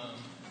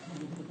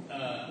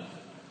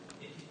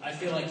I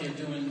feel like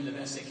they're doing the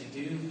best they can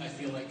do. I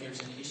feel like there's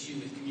an issue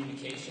with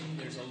communication.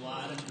 There's a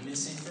lot of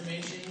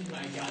misinformation.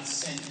 I got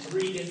sent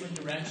 3 different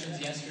directions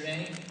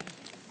yesterday,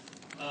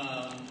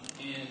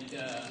 and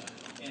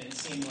it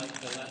seemed like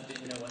the left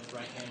didn't know what the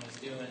right hand was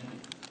doing.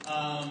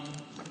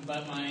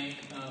 But my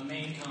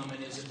main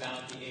comment is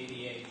about the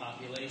ADA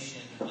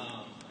population.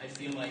 I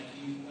feel like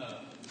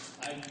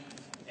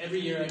every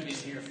year I've been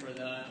here for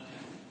the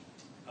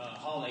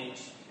Hall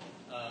H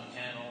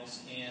panels,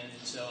 and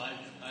so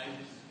I've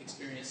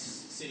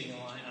experienced sitting in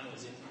line. I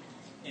was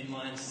in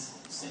line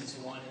since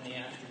 1 in the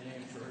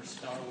afternoon for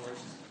Star Wars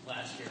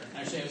last year.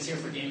 Actually, I was here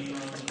for Game of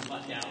Thrones and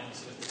lucked out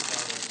with the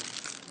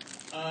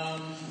Star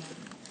Wars.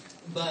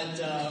 But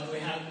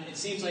it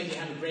seems like you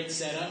have a great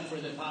setup for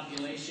the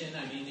population.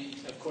 I mean,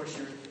 of course,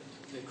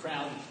 the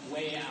crowd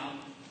way out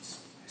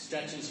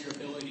stretches your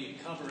ability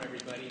to cover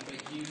everybody,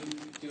 but you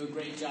do a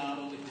great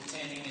job with the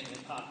tanning and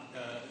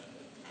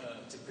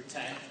to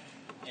protect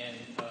and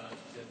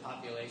the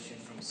population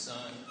from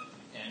sun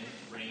and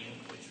rain,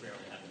 which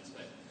rarely happens.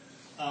 But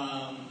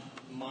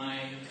my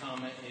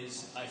comment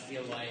is, I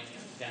feel like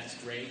that's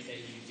great that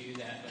you do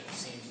that, but it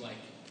seems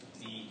like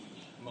the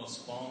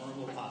most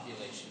vulnerable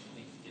population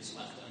is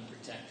left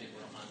unprotected.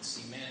 We're on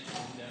cement,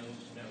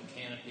 no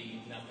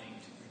canopy, nothing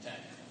to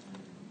protect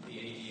the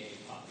ADA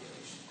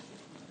population.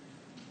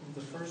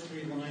 The first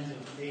 3 lines of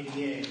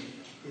ADA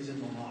is in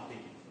the lobby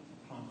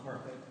on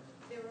carpet.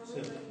 There were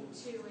only 2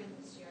 in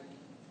this year.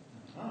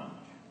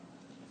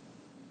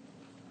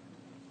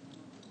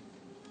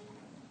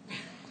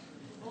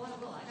 Well,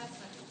 I got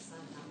special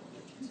sun.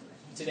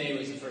 Today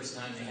was the first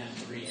time they had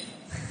 3 in.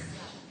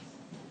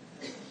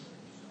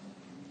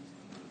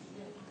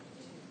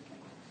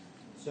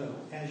 So,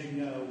 as you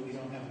know, we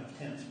don't have enough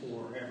tents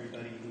for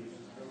everybody who's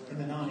in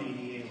the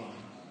non-ADA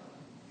line.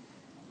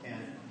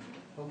 And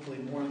hopefully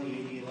more of the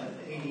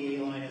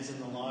ADA line is in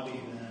the lobby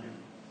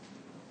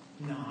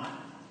than not.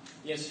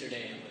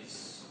 Yesterday it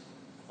was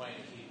quite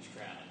a huge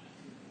crowd.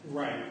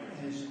 Right.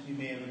 As you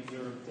may have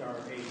observed, our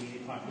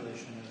ADA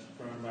population has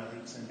grown by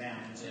leaps and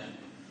bounds. Yeah.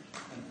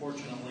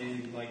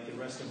 Unfortunately, like the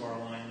rest of our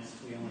lines,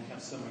 we only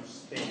have so much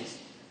space.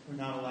 We're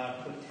not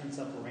allowed to put tents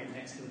up right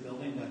next to the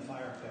building by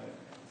fire code.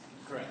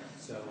 Correct.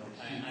 So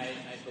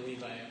I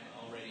believe I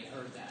already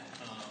heard that.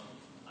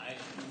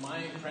 My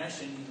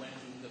impression when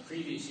the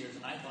previous years,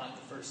 I thought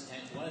the first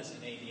tent was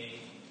an ADA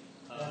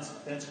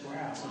That's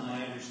grass, and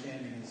my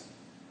understanding is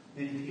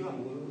many people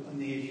on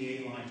the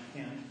ADA line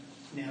can't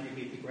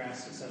navigate the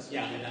grass successfully.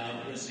 Yeah,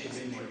 without it risk makes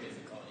of it more injury.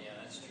 difficult. Yeah,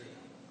 that's true.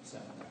 So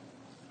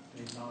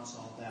they've not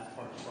solved that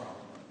part of the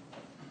problem.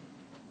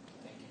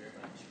 Thank you very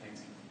much.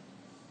 Thanks.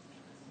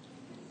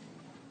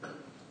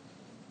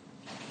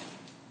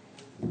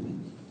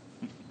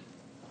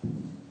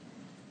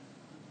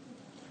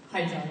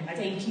 Hi, John.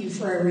 Thank you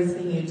for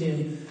everything you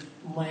do.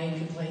 My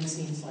complaint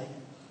seems like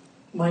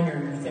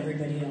minor with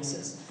everybody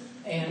else's.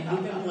 And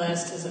we've been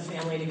blessed as a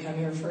family to come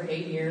here for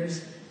 8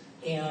 years.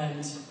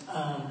 And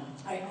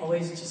I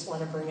always just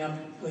want to bring up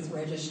with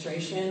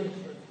registration,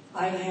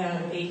 I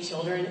have 8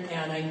 children,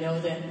 and I know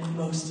that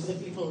most of the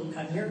people who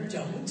come here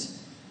don't.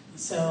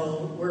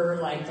 So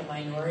we're like the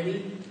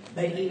minority.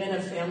 But even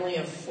a family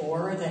of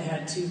 4 that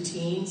had 2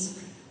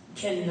 teens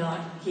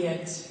cannot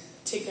get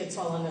tickets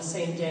all on the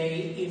same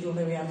day, even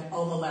though we have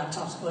all the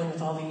laptops going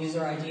with all the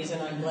user IDs,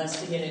 and I'm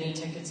blessed to get any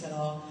tickets at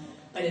all.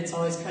 But it's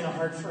always kind of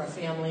hard for a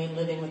family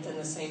living within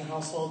the same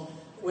household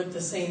with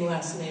the same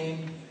last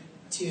name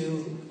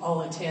to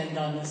all attend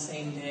on the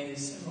same day.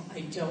 So I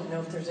don't know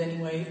if there's any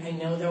way. I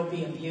know there'll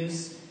be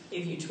abuse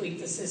if you tweak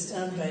the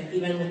system, but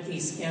even with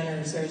these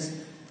scanners, there's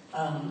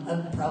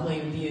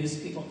probably abuse.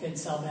 People could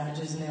sell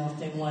badges now if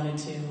they wanted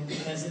to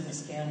because of the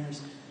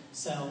scanners.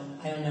 So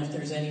I don't know if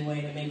there's any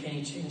way to make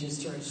any changes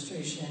to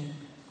registration.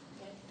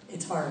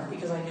 It's hard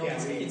because I know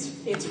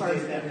it's hard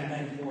for that everybody.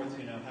 back and forth,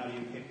 how do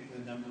you pick the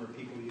number of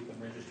people you can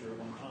register at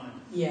one time?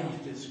 Yeah. To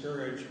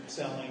discourage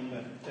selling,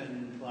 but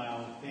then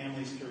allow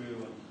families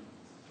through.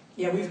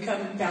 Yeah, we've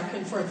come back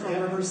and forth from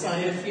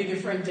Riverside a few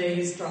different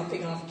days,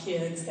 dropping off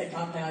kids that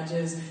got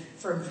badges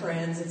from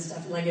friends and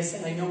stuff. And like I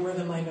said, I know we're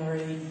the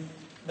minority,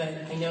 but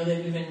I know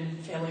that even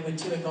family with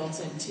 2 adults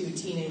and 2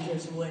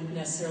 teenagers wouldn't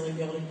necessarily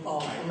be able to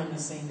all come on the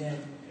same day.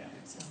 Yeah.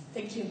 So,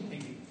 thank you.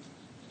 Thank you.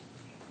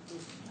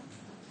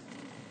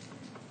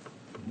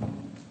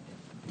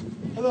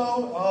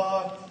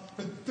 Hello,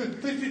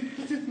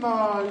 this is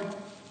my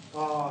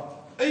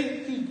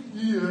 18th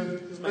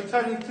year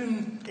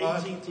attending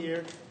 18th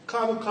year.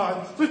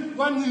 Comic-Con. Just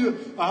 1 year,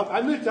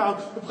 I missed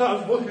out because I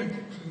was working.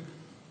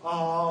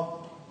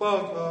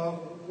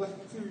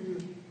 Let's see.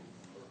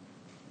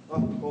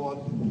 Hold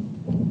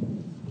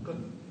on.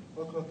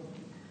 Okay.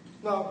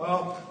 Now,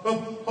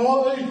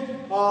 Holly,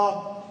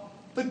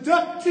 the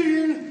deaf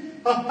teen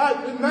has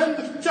been meant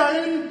to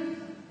change.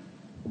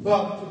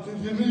 Did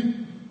you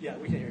need? Yeah,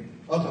 we can hear you.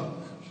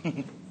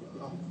 Okay.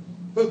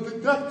 The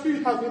deaf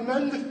teen has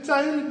remained the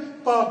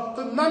same, but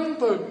the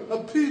number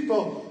of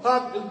people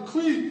have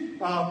increased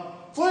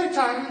 3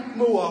 times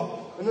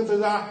more in the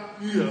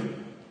last year.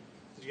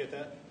 Did you get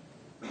that?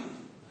 I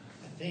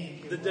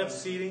think the deaf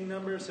seating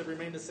numbers have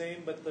remained the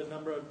same, but the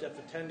number of deaf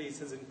attendees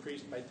has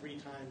increased by 3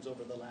 times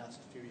over the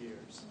last few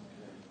years.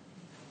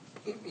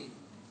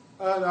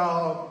 And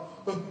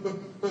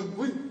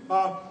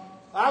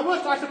I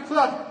wish I could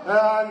press,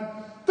 and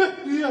this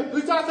year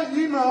we got an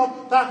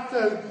email that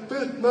said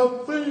there's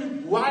no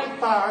free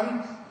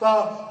Wi-Fi,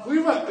 but we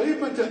were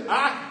able to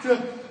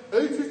access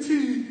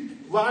AT&T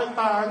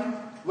Wi-Fi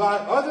while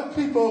other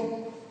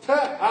people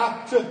can't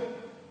access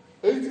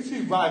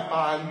AT&T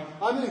Wi-Fi.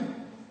 I mean,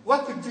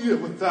 what's the deal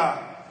with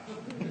that?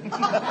 The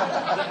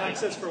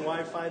access for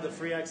Wi-Fi, the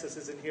free access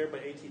isn't here,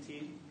 but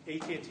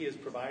AT&T is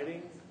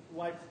providing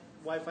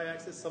Wi-Fi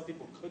access. Some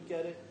people could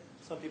get it,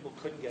 some people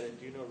couldn't get it.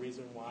 Do you know a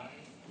reason why?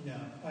 No,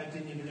 I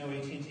didn't even know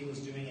AT&T was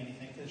doing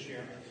anything this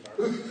year.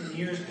 In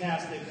years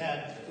past, they've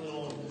had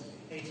little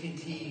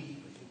AT&T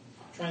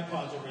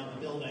tripods around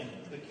the building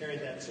that carried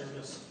that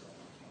service.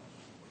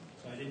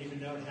 So I didn't even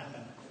know it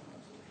happened.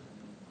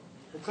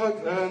 Okay,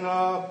 and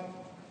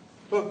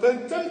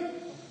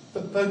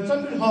the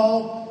Duncan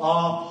Hall,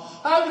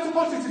 I was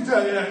supposed to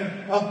get in.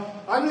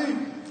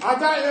 I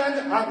got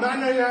in at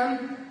 9 a.m.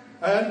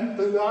 and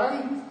the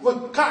line was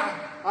cut.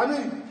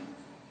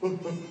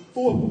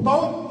 For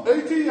both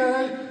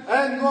ATA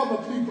and normal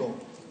people.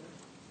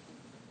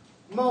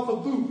 Marvel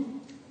booth.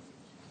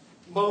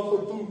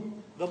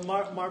 The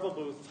Marvel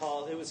booth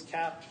hall, it was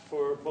capped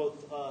for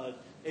both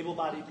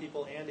able-bodied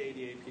people and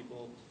ADA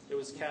people. It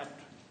was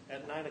capped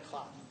at 9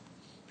 o'clock.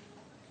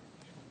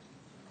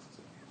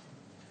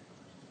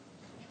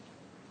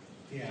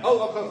 Yeah.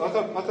 Oh, okay. No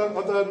problem.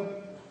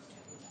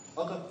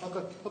 Okay,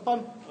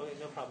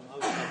 no problem. I'll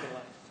get back to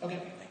that. Okay,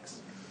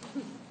 thanks.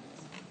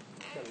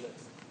 Got a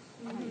list.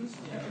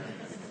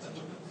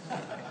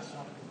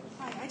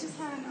 Hi, I just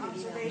had an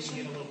observation.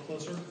 Get a little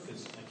closer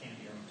because I can't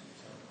hear them.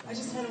 I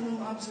just had a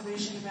little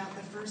observation about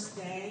the first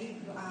day.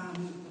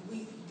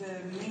 The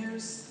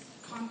mayor's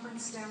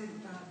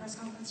press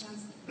conference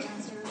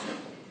downstairs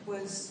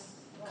was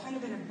kind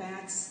of in a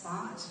bad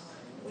spot.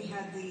 We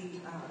had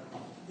the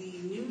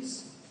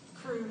news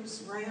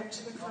crews right up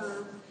to the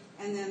curb,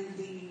 and then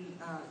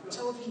the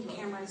television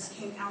cameras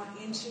came out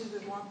into the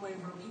walkway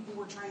where people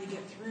were trying to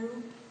get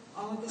through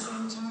all at the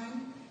same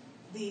time.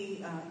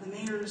 The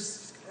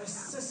mayor's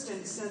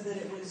assistant said that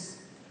it was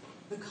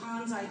the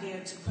con's idea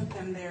to put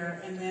them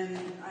there, and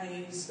then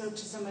I spoke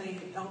to somebody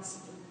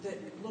else that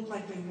looked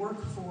like they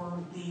work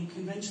for the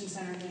convention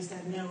center, and they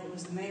said, no, it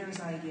was the mayor's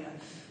idea.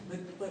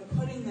 But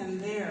putting them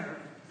there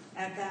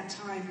at that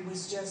time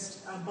was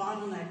just a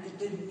bottleneck that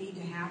didn't need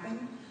to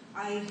happen.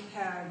 I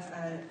have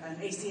an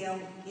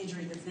ACL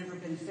injury that's never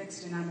been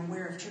fixed, and I'm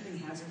aware of tripping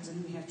hazards,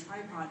 and we have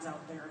tripods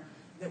out there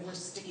that were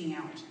sticking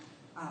out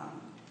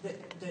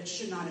that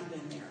should not have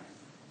been there.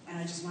 And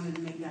I just wanted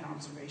to make that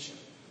observation.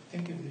 I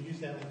think we've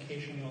used that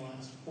location in the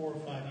last 4 or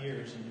 5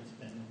 years, and it's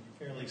been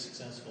fairly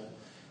successful.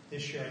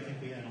 This year, I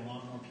think we had a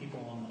lot more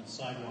people on the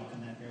sidewalk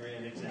in that area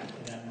at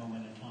exactly that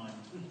moment in time,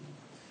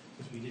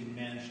 because we didn't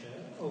manage to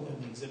open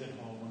the exhibit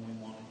hall when we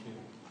wanted to.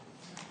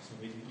 So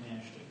we didn't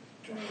manage to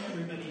draw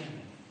everybody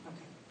in.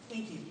 Okay,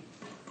 thank you.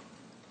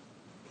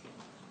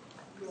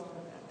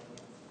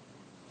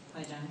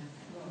 Hi, John.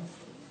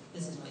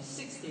 This is my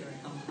 6th year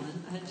at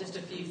Comic-Con. I had just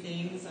a few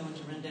things I want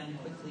to run down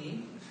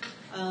quickly.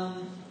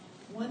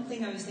 One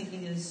thing I was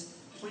thinking is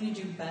when you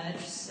do badge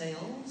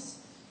sales,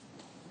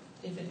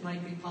 if it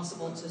might be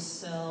possible to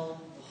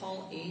sell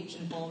Hall H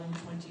and Ballroom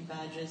 20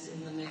 badges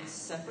in the mix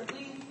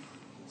separately.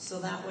 So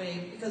that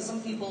way, because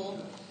some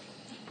people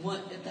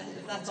want, if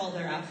that's all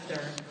they're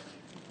after,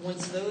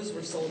 once those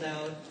were sold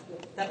out,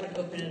 that would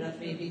open it up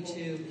maybe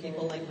to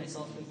people like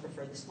myself who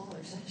prefer the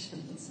smaller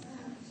sessions.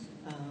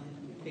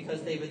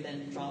 Because they would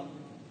then drop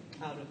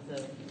out of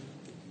the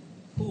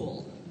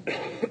pool. So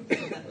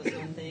that was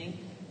one thing.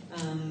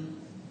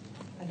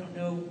 I don't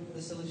know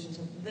the solution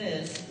to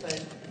this,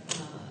 but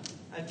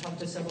I've talked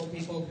to several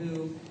people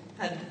who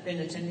had been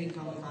attending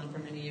Comic-Con for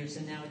many years,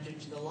 and now due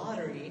to the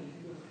lottery,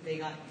 they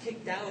got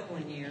kicked out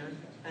one year,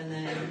 and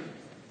then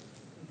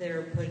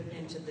they're put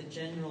into the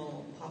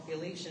general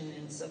population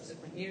in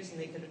subsequent years, and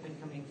they could have been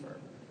coming for,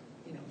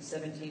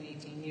 17,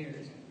 18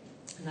 years.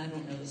 And I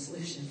don't know the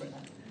solution for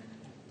that.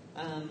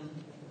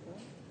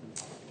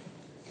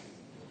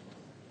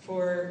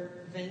 For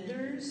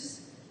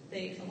vendors,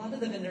 a lot of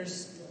the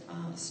vendors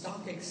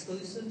stock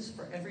exclusives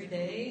for every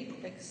day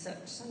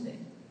except Sunday,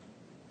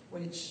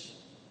 which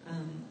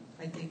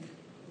I think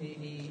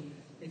maybe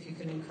if you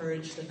can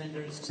encourage the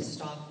vendors to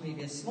stock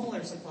maybe a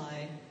smaller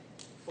supply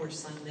for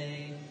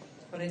Sunday.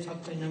 But I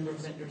talked to a number of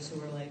vendors who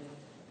were like,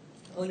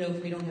 oh no,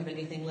 if we don't have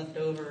anything left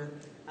over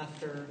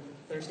after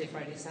Thursday,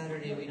 Friday,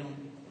 Saturday, we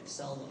don't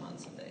sell them on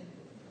Sunday.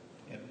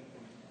 Yep.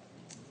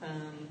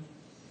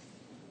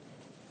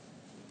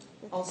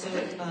 Also,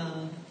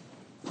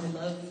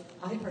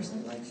 I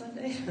personally like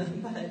Sunday,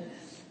 but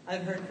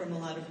I've heard from a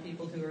lot of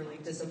people who are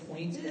like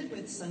disappointed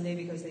with Sunday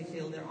because they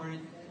feel there's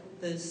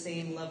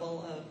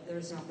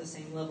not the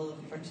same level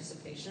of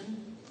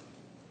participation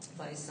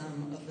by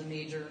some of the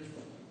major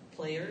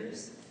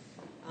players.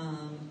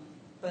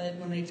 But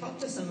when I talked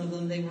to some of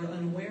them, they were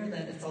unaware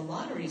that it's a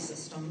lottery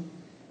system,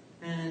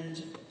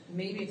 and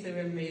maybe if they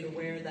were made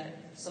aware that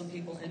some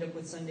people end up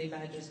with Sunday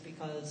badges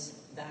because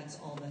that's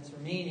all that's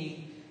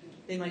remaining,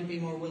 they might be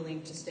more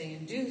willing to stay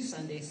and do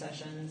Sunday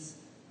sessions,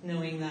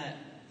 knowing that,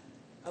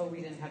 oh, we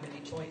didn't have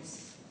any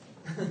choice.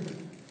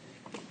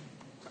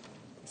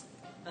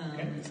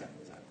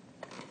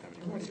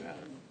 What do you have?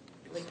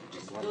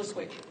 Just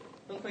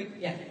real quick.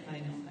 Yeah, I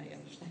know, I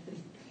understand.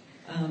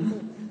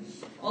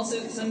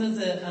 Also, some of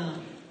the,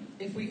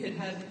 if we could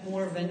have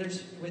more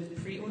vendors with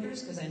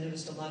pre-orders, because I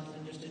noticed a lot of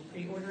vendors did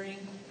pre-ordering,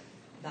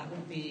 that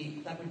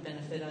would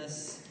benefit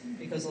us,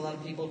 because a lot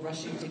of people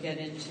rushing to get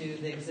into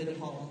the exhibit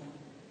hall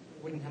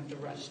wouldn't have to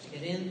rush to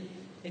get in.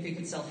 If you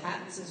could sell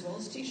hats as well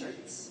as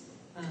t-shirts,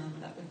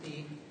 that would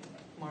be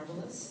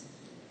marvelous.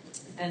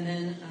 And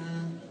then,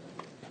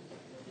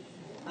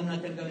 I'm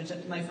not going to go into,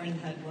 my friend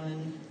had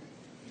one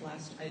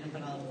last item,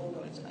 but I won't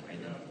go into that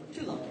right now.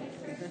 Too long.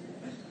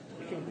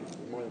 You're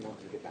more than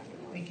welcome to get back.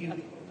 Thank you. I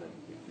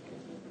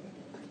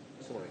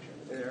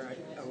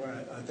want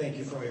to thank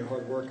you for all your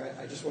hard work.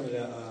 I just wanted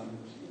to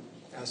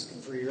ask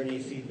for any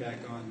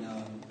feedback on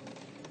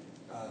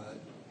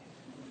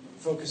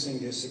focusing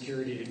the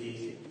security to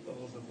be a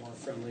little bit more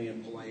friendly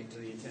and polite to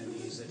the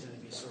attendees. They tend to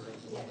be sort of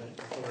a little bit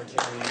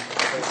authoritarian.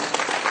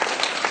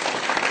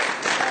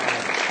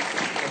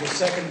 And the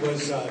second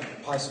was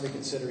possibly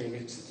considering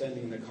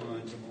extending the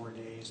con to more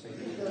days,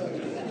 maybe 7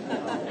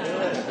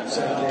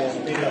 days,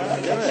 maybe a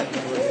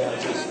number of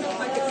badges.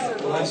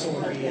 The last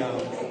one would be,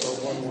 or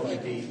one more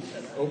would be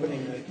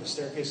opening the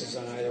staircases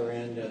on either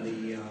end and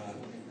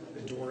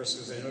the doors,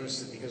 because I noticed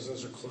that because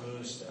those are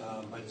closed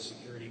by the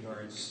security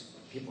guards,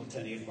 people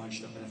tend to get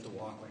bunched up and have to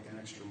walk like an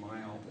extra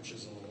mile, which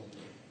is a little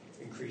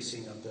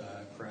increasing of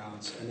the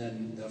crowds. And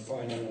then the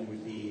final one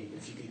would be,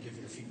 if you could give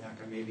your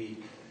feedback on maybe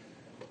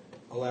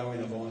allowing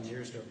the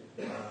volunteers to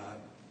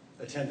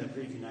attend the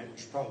preview night,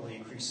 which would probably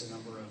increase the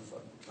number of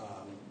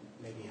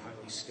maybe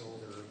highly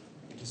skilled or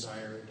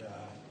desired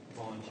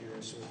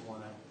volunteers who would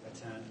want to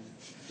attend.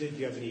 Did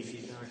you have any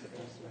feedback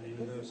on any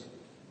of those?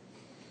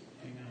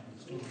 Hang on.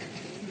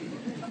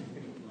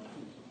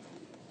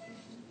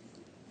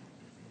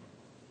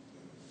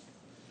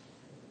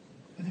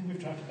 I think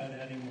we've talked about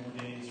adding more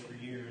days for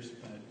years,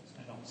 but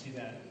I don't see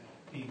that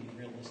being a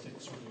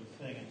realistic sort of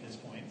thing at this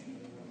point.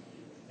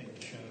 think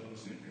the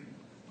show's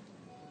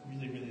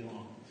really, really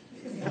long.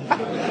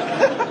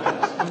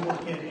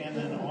 And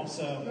then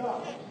also,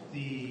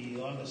 a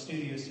lot of the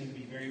studios tend to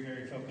be very,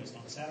 very focused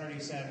on Saturday,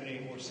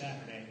 or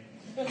Saturday.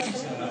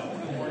 So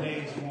 4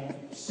 days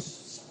won't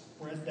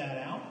spread that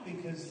out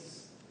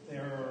because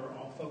they're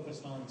all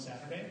focused on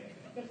Saturday.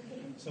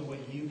 So what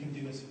you can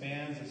do as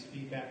fans is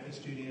feedback to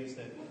studios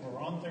that were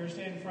on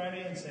Thursday and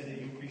Friday and say that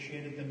you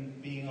appreciated them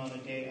being on a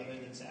day other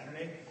than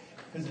Saturday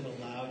because it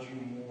allows you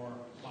more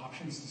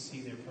options to see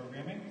their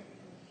programming.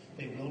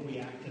 They will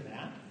react to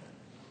that.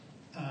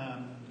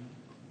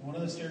 One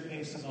of the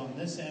staircases on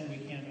this end we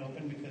can't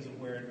open because of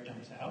where it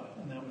jumps out,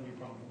 and that would be a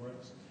problem for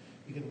us.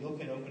 We could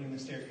look at opening the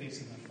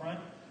staircase in the front.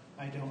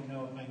 I don't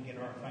know if I can get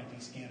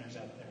RFID scanners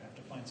out there. I have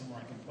to find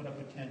somewhere I can put up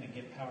a tent and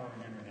get power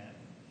and internet.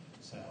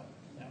 So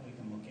that we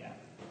can look at.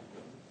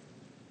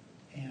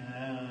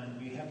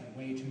 And we have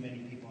way too many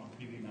people on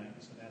preview night,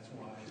 so that's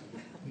why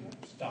we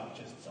stopped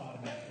just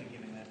automatically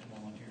giving that to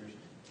volunteers.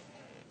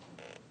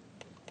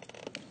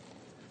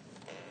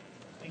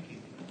 Thank you.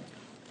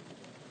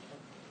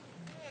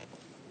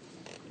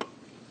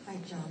 Hi,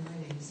 John. My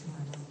name is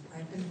Marla.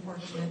 I've been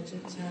fortunate to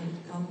attend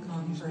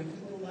Comic-Con for,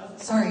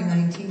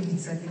 19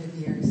 consecutive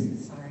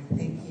years. Sorry.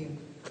 Thank you.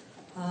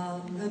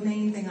 The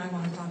main thing I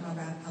want to talk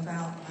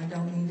about, I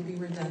don't mean to be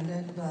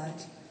redundant,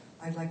 but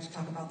I'd like to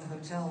talk about the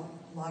hotel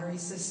lottery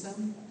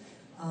system.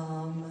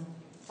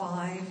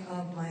 5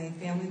 of my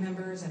family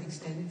members and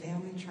extended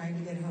family tried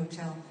to get a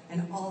hotel,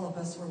 and all of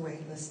us were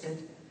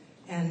waitlisted,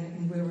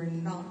 and we were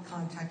not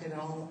contacted at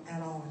all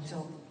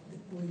until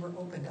we were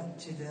opened up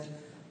to the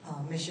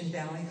Mission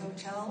Valley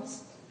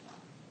hotels.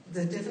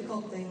 The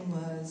difficult thing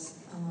was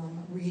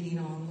reading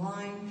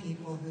online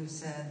people who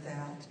said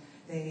that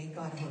they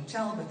got a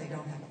hotel, but they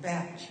don't have a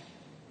badge.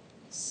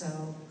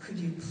 So could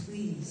you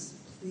please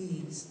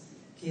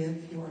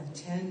give your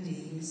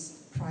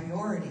attendees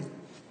priority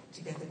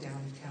to get the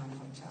downtown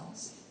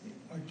hotels?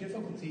 Our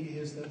difficulty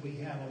is that we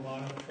have a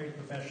lot of trade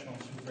professionals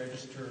who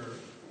register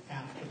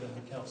after the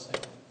hotel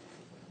sale.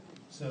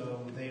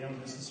 So they don't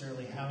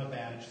necessarily have a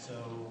badge,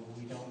 so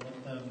we don't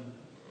let them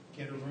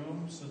get a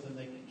room so that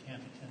they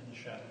can't attend the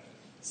show.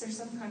 Is there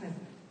some kind of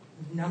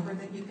number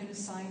that you can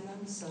assign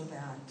them so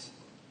that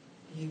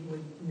you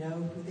would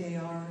know who they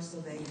are,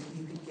 so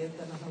you could give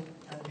them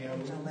a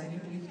hotel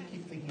later? We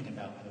keep thinking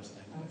about those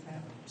things. Okay. We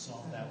haven't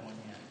solved that one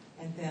yet.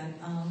 And then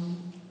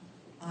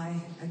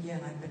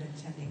I've been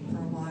attending for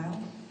a while.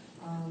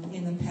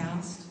 In the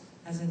past,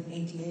 as an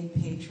ATA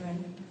patron,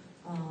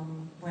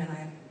 when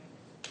I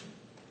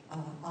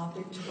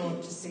opted to go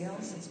up to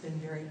sales, it's been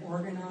very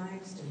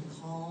organized and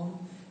calm,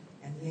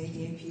 and the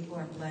ADA people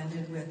are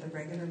blended with the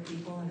regular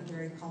people in a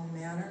very calm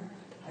manner.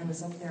 I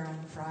was up there on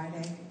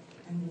Friday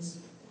and was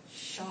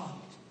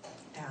shocked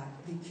at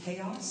the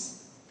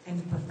chaos and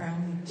the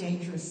profoundly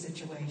dangerous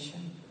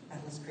situation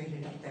that was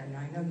created up there. Now,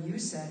 I know you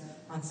said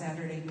on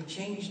Saturday you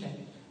changed it,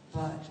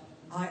 but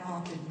I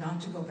opted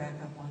not to go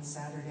back up on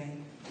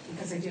Saturday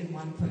because I didn't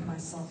want to put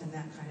myself in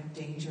that kind of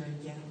danger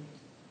again.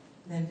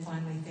 Then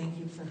finally, thank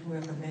you for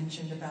whoever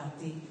mentioned about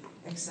the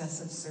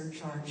excessive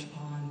surcharge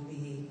on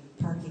the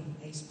parking,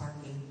 ACE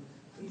parking.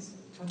 Please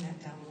tone that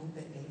down a little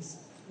bit, ACE.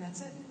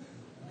 That's it.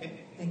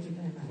 Okay. Thank you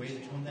very much. The way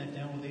to tone that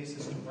down with ACE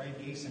is to write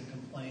ACE and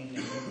complain,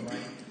 and then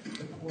write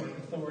the Port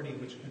Authority,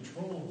 which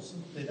controls,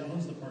 that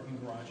owns the parking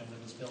garage under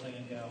this building,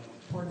 and go.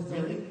 Port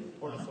Authority? Really?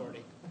 Port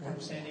Authority. Port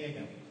of San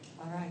Diego.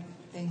 All right.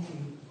 Thank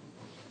you.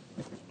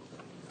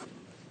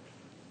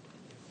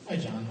 Hi,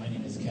 John. My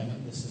name is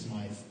Kevin. This is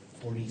my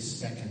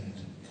 42nd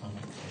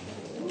comic.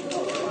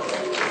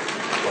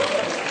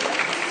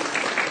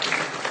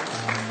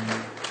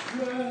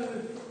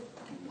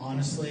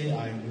 Honestly,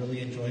 I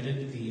really enjoyed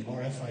it. The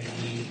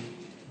RFID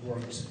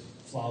worked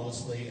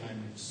flawlessly.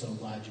 I'm so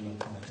glad you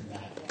implemented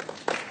that.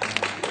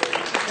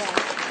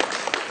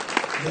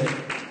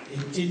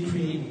 It did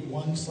create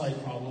one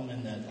slight problem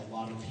in that a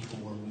lot of people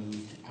were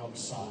moved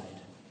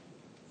outside.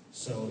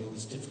 So it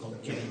was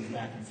difficult getting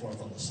back and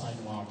forth on the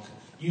sidewalk.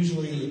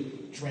 Usually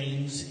it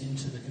drains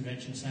into the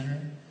convention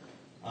center,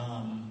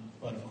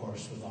 but of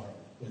course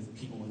with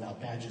people without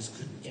badges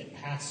couldn't get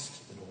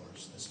past the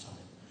doors this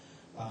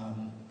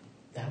time.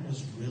 That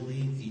was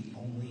really the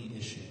only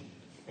issue.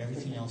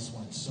 Everything else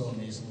went so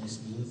amazingly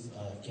smooth,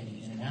 getting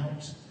in and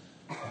out,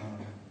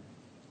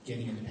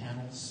 getting into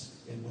panels.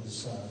 It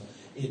was,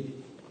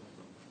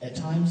 at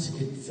times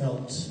it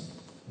felt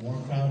more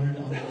crowded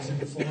on the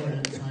exhibit floor,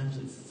 and at times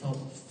it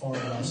felt far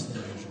less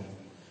than usual.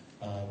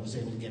 Was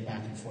able to get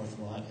back and forth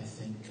a lot. I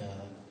think,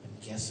 I'm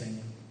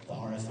guessing the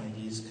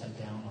RFIDs cut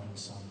down on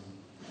some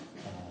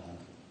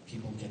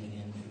people getting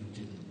in who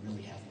didn't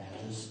really have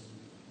badges.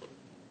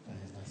 And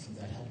I think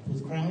that helped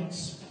with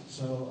crowds.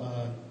 So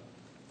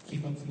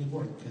keep up the good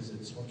work, because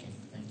it's working.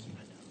 Thank you.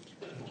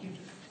 Thank you.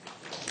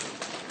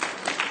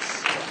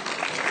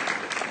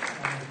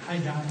 Hi,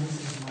 John. This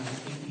is my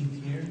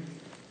 18th year.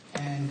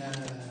 And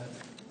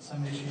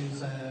some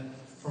issues.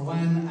 For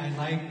one, I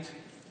liked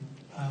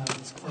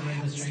for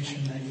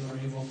registration that you were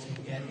able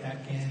to get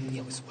back in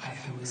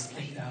after we were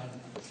kicked out.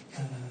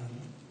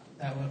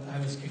 I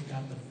was was kicked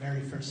out the very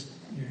first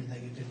year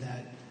that you did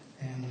that,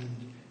 and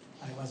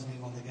I wasn't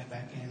able to get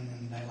back in,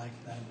 and I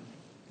like that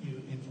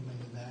you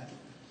implemented that.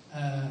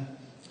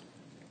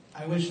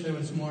 I wish there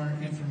was more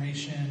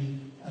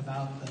information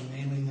about the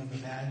mailing of the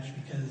badge,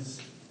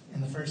 because in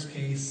the first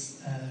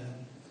case,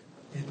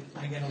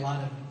 I get a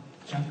lot of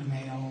junk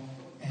mail,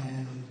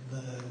 and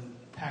the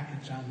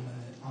package on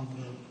the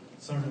envelope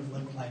sort of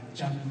looked like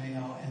junk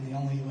mail, and the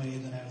only way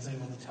that I was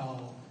able to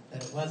tell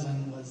that it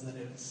wasn't was that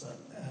it was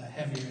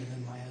heavier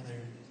than my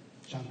other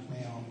junk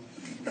mail.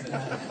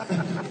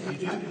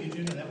 You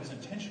do know that was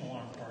intentional on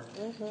our part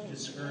to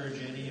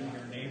discourage any of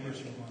your neighbors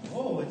from going,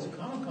 oh, it's a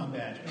Comic-Con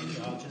badge, maybe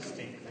I'll just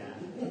take that.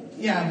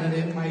 Yeah, but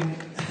it might,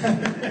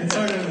 it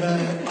sort of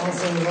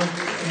also looked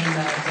in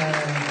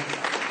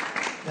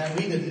that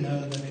we didn't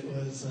know that it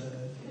was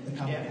the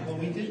Comic-Con. Yeah, well,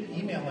 we did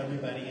email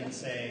everybody and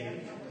say,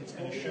 it's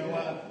going to show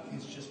up,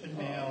 it's just been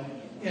mailed,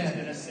 it's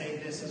going to say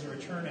this is a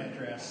return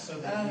address, so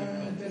that you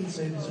it didn't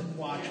say can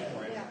watch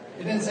for it.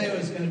 It didn't say it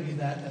was going to be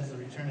that as the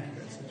return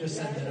address. It just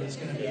said that it was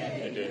going to be.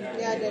 It did.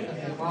 Yeah, it did.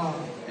 Okay, wow.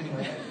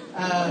 Anyway,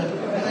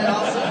 and then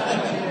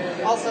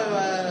also,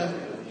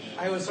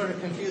 I was sort of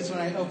confused when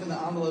I opened the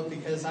envelope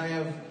because I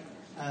have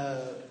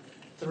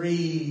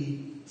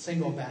 3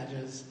 single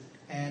badges,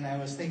 and I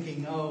was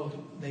thinking, oh,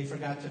 they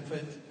forgot to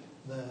put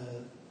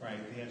the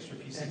the extra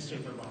piece of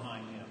paper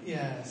behind you.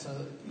 Yeah,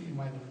 so you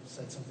might have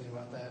said something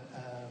about that.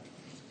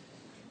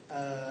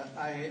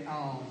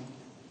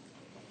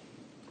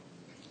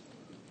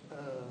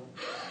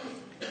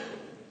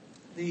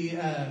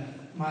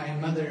 My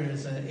mother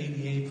is an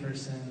ADA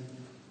person,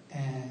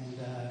 and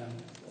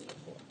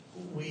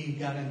we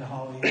got into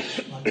Hall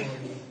H luckily,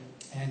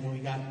 and we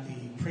got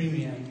the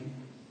premium,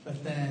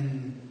 but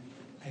then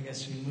I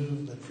guess we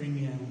moved the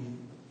premium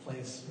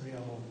place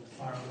real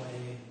far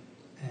away,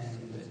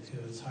 and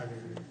it was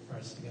harder for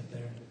us to get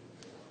there.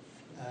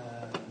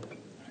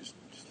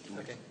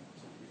 Okay.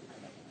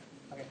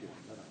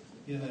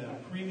 Yeah, the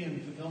premium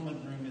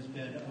fulfillment room has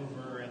been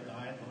over at the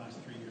Hyatt the last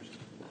 3 years.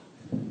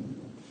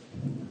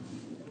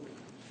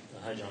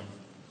 Hi, John.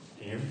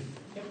 Can you hear me?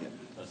 Yep.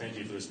 Thank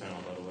you for this panel,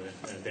 by the way,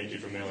 and thank you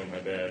for mailing my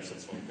badge.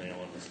 That's one thing I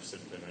wanted to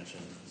specifically mention.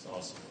 It's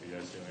awesome what you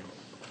guys are doing.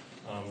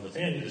 The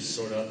thing I need to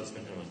sort out that's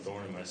been kind of a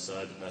thorn in my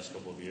side the past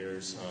couple of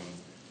years,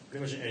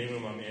 pretty much any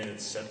room I'm in,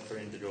 it's set for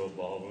individual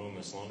ballroom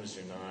as long as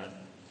you're not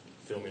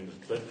filming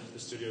the clip the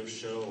studios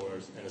show,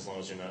 and as long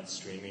as you're not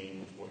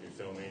streaming what you're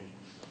filming,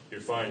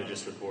 you're fine to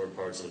just record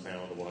parts of the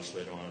panel to watch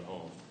later on at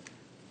home.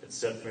 It's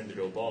set for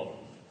individual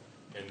ballroom.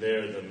 And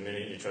there, the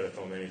minute you try to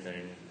film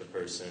anything, the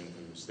person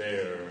who's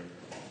there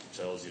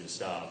tells you to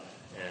stop.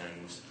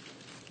 And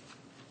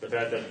the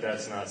fact that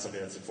that's not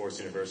something that's enforced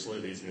universally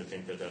leads me to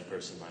think that that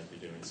person might be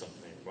doing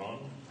something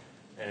wrong.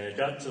 And it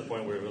got to the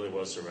point where it really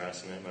was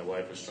harassment. My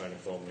wife was trying to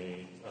film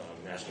me,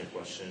 ask me a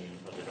question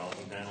of the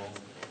Gotham panel.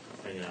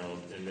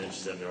 And then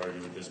she said to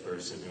argue with this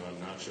person who I'm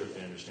not sure if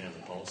they understand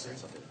the policy.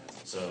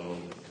 So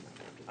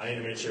I need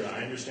to make sure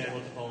I understand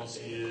what the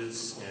policy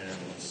is and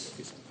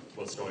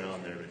what's going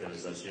on there,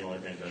 because that's the only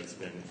thing that's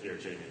been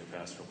irritating me the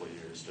past couple of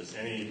years. Just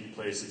any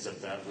place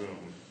except that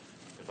room,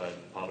 if I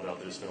pop it out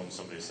there, just film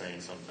somebody saying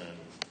something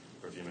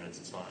for a few minutes,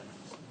 it's fine.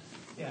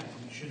 Yeah,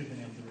 you should have been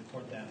able to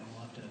record that, and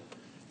we'll have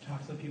to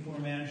talk to the people who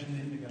are managing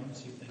the Indigo and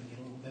see if they can get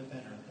a little bit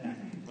better at that.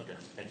 Okay,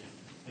 thank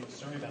you.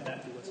 Sorry about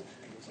that.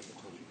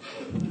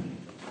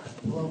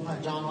 Hello, hi,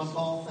 John on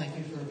call. Thank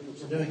you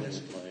for doing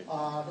this.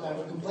 I have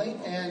a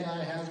complaint, and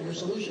I have your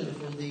solution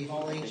for the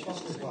Hall H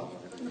Buster Club.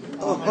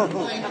 My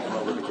complaint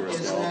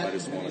is that I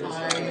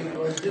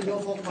was doing no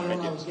fault of my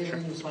own. I was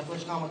given, this is my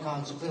first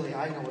Comic-Con, so clearly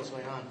I know what's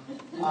going on.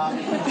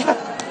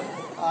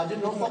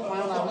 Did no fault of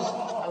my own.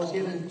 I was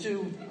given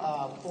 2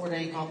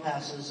 4-day comp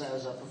passes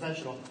as a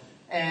professional.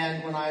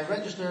 And when I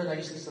registered, I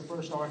guess this is the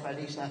first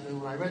RFID snafu,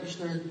 when I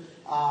registered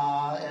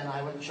and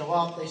I wouldn't show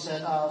up, they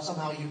said,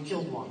 somehow you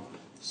killed one.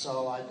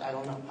 So I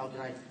don't know, how can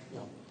I,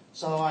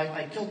 So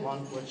I killed one,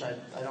 which I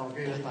don't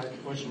agree with. I,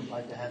 of course, would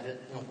like to have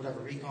it,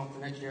 whatever, recomp for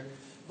next year.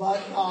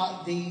 But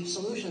the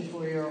solution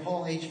for your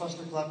Hall H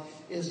Buster Club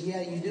is,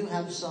 you do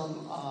have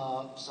some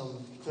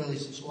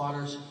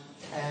squatters,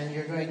 and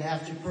you're going to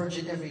have to purge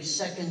it every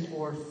second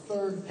or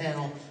third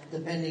panel,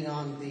 depending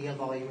on the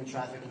volume and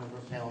traffic and number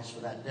of panels for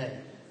that day.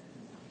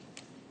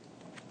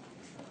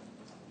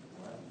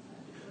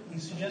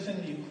 He's suggesting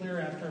that you clear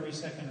after every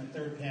second or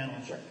third panel,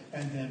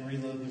 and then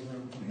reload the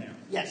room from there.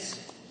 Yes.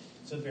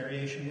 It's a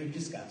variation we've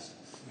discussed,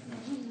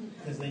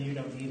 because then you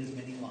don't need as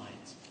many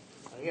lines.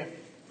 Yeah.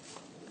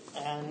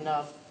 And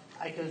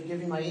I could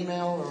give you my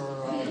email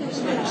or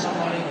speak to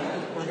somebody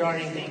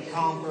regarding the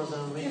comp or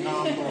the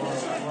recomp or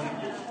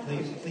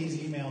what.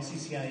 Please email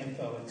CCI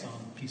info. It's on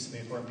a piece of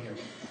paper up here.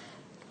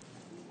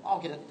 I'll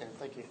get it there.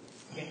 Thank you.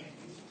 Okay.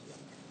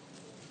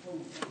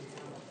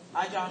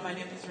 Hi, John. My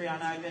name is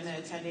Rihanna. I've been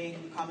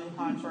attending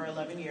Comic-Con for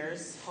 11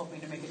 years, hoping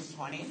to make it to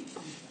 20.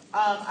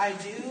 I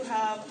do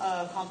have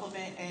a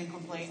compliment and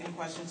complaint and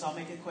question, so I'll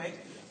make it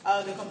quick.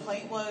 The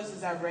complaint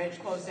is that Reg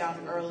closed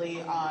down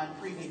early on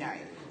preview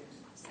night.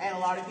 And a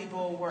lot of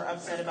people were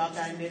upset about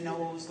that and didn't know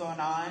what was going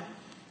on.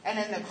 And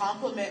then the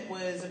compliment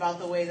was about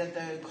the way that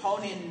the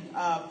Conan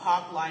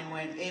pop line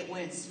went. It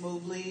went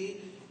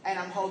smoothly, and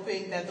I'm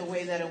hoping that the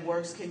way that it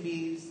works can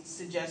be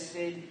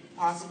suggested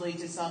possibly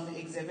to some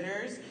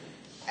exhibitors.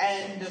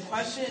 And the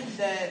question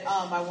that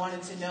I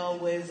wanted to know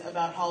was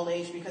about Hall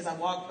H, because I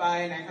walked by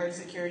and I heard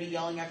security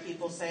yelling at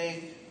people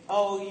saying,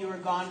 oh, you were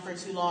gone for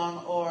too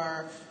long,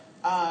 or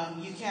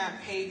you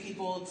can't pay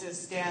people to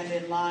stand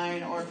in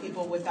line, or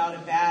people without a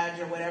badge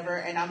or whatever.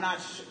 And I'm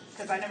not sure,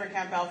 because I never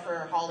camp out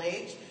for Hall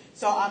H,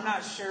 so I'm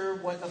not sure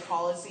what the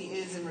policy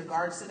is in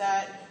regards to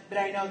that, but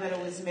I know that it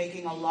was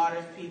making a lot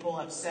of people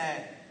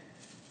upset.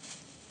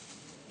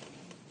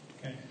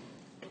 Okay.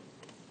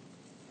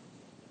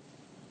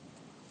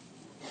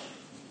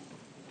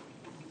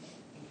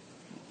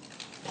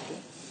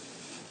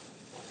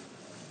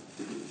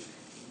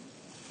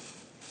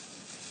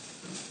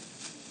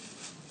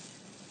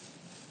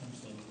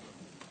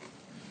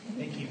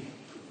 Thank you.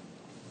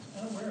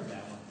 Unaware of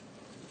that one.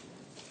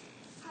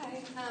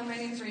 Hi, my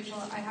name is Rachel.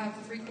 I have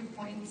 3 quick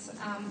points.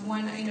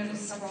 One, I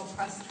noticed several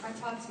press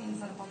tripods being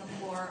set up on the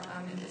floor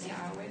in busy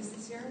aisleways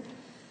this year,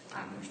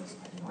 which was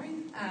quite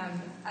annoying.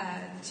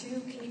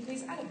 2, can you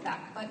please add a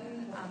back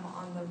button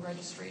on the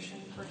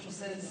registration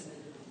purchases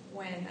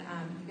when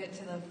you get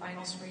to the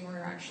final screen where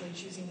you're actually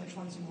choosing which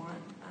ones you want?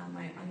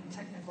 My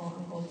untechnical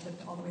uncle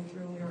clicked all the way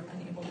through and we were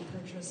unable to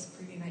purchase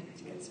preview night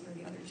tickets for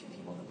the other 2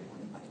 people that we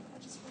wanted to buy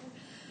badges for.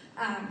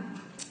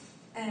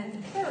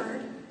 And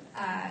third,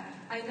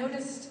 I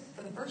noticed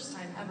for the first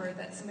time ever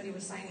that somebody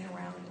was sending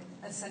around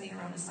a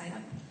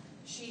sign-up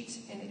sheet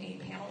in a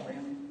panel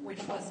room,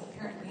 which was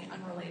apparently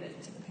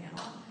unrelated to the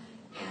panel.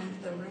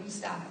 And the room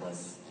staff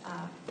was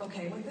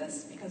okay with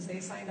this because they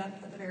signed up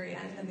at the very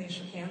end and they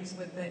shook hands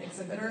with the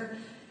exhibitor.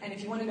 And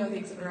if you want to know the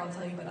exhibitor, I'll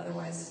tell you, but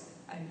otherwise,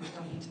 I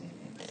don't need to name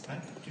names.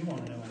 I do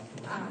want to know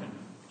afterwards. You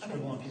can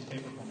scribble on a piece of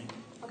paper for me.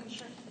 Okay,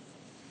 sure.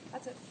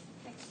 That's it.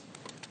 Thanks.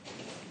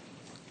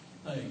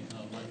 Hi,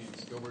 my name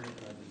is Gilbert. I've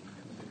been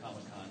coming to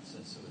Comic-Con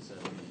since it was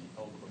at the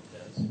El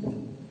Cortez.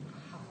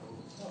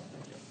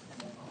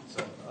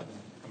 So I've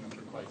been coming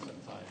for quite some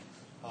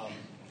time.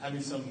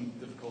 Having some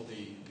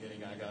difficulty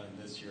getting, I got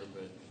in this year,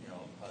 but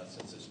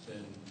since it's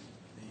been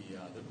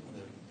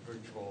the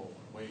virtual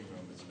waiting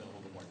room, it's been a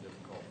little more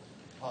difficult.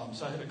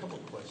 So I had a couple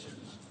of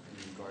questions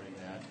regarding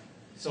that.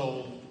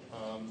 So,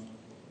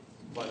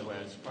 by the way,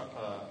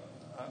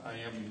 I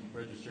am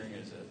registering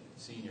as a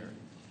senior,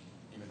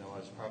 even though I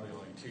was probably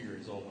only 2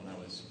 years old when I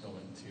was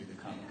going to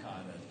the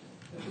Comic-Con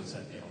that was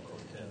at the El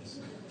Cortez.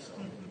 So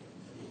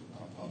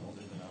I'm older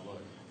than I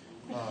look.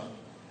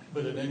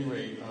 But at any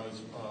rate, I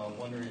was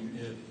wondering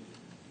if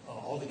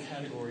all the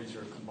categories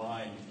are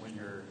combined when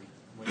you're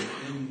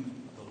in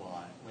the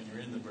line, when you're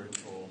in the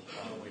virtual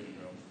waiting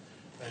room.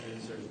 That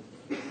is,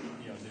 do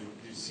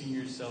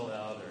seniors sell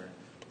out,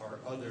 or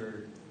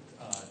other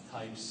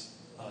types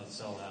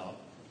sell out,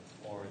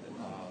 or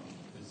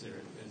does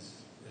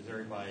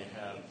everybody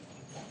have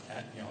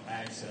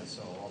access,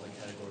 so all the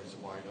categories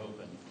are wide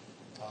open?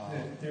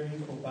 They're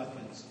equal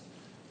buckets.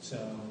 So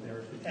there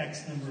are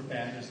X number of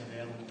badges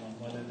available on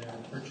whether they're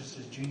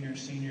purchases juniors,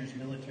 seniors,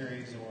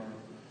 militaries, or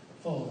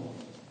full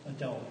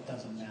adult,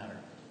 doesn't matter.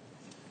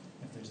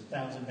 If there's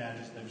 1,000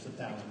 badges, there's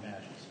 1,000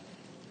 badges.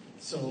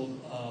 So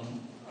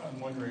I'm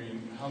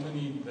wondering how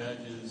many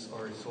badges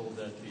are sold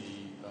at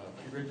the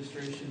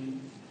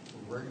pre-registration,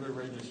 regular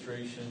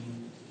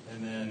registration,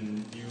 and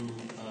then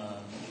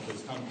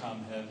does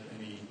Comic-Con have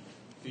any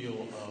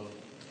feel of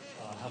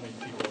how many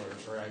people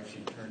are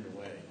actually turned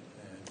away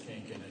and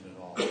can't get in at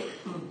all?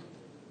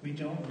 We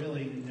don't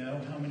really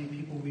know how many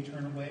people we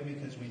turn away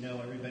because we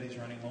know everybody's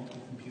running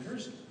multiple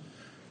computers.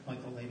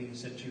 Like the lady who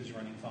said she was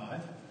running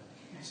 5.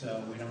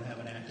 So we don't have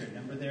an accurate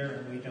number there,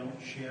 and we don't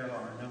share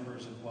our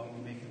numbers of what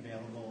we make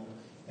available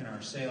in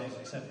our sales,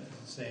 except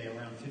to say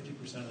around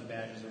 50% of the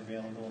badges are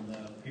available in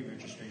the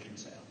pre-registration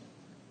sale.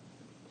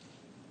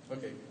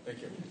 Okay,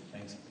 thank you.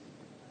 Thanks.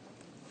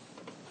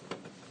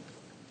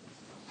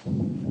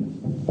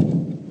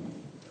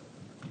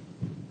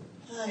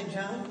 Hi,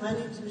 John. My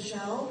name is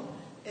Michelle,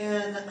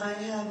 and I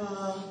have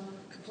a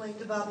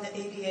complaint about the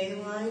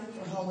ADA line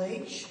for Hall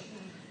H.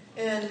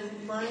 And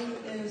mine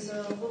is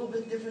a little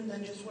bit different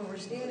than just where we're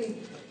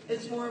standing.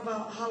 It's more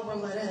about how we're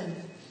let in.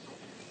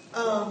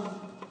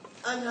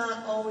 I'm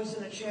not always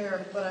in a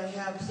chair, but I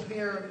have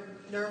severe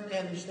nerve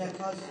damage that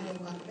causes me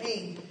a lot of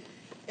pain.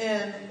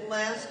 And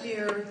last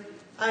year,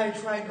 I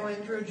tried going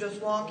through just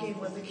walking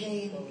with a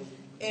cane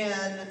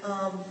and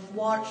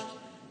watched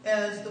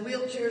as the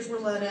wheelchairs were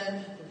let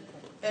in,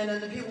 and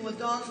then the people with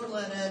dogs were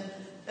let in,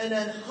 and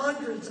then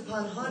hundreds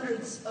upon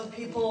hundreds of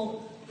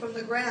people from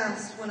the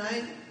grass. When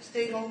I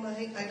stayed all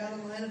night, I got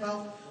in line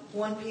about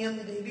 1 p.m.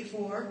 the day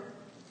before,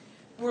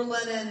 were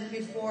let in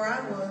before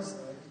I was,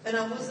 and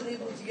I wasn't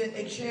able to get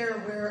a chair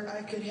where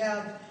I could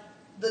have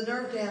the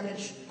nerve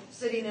damage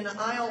sitting in an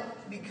aisle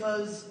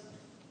because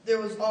there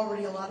was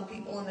already a lot of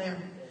people in there.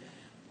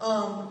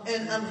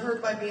 And I'm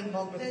hurt by being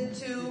bumped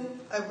into.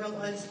 I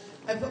realized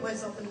I put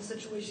myself in a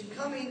situation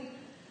coming.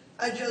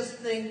 I just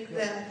think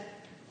that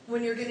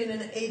when you're getting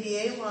an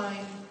ADA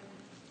line,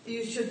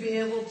 you should be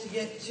able to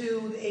get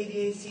to the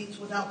ADA seats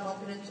without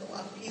bumping into a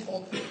lot of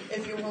people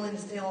if you're willing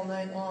to stay all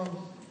night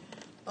long.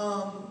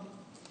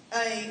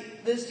 I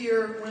this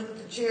year went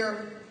with the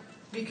chair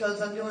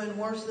because I'm doing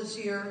worse this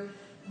year,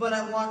 but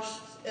I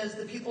watched as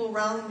the people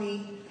around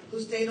me who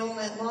stayed all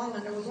night long,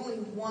 and there was only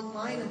one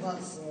line of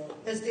us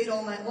that stayed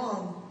all night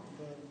long.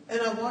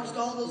 And I watched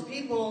all those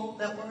people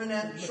that were in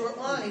that short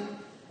line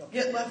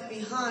get left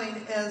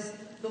behind as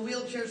the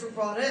wheelchairs were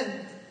brought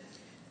in.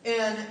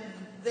 And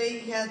they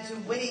had to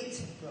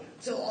wait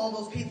till all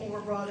those people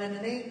were brought in.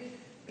 And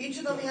each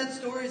of them had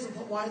stories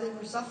of why they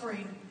were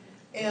suffering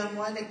and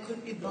why they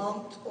couldn't be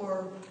bumped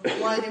or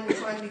why they were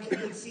trying to get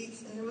good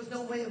seats. And there was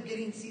no way of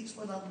getting seats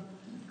for them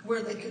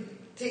where they could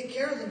take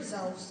care of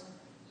themselves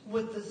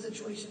with the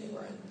situation they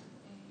were in.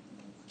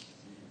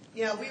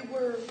 Yeah, we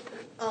were,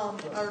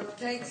 our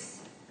tags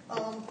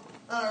on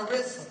our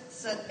wrists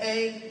said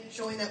A,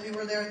 showing that we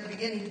were there at the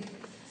beginning.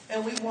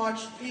 And we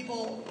watched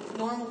people,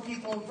 normal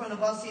people in front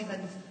of us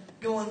even,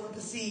 going with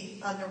the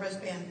C on their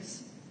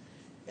wristbands.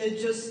 It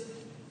just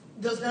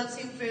does not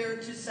seem fair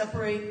to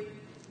separate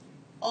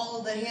all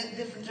of the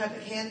different type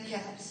of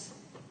handicaps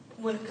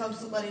when it comes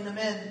to letting them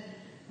in.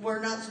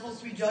 We're not supposed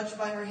to be judged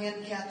by our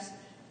handicaps,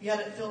 yet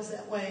it feels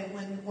that way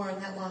when we're in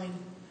that line.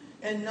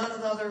 And none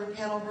of the other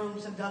panel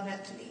rooms have done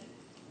that to me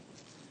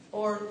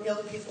or the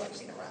other people I've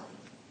seen around.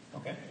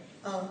 Okay.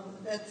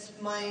 That's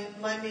my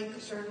main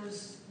concern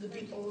was the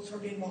people who's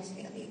hurting while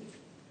standing.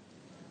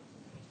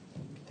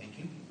 Thank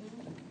you.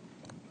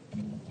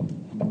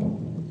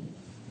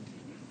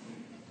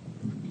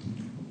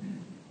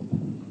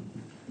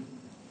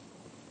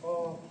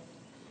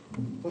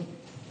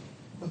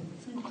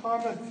 Two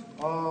comments.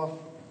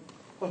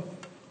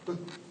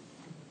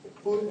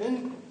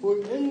 For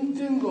in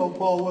jingle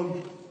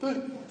ball,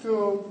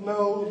 to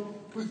know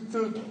with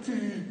the T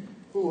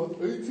for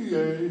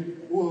ATA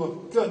or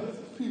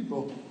just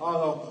people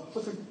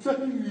for the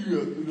 10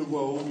 years in a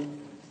row.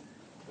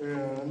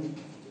 And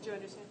did you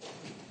understand?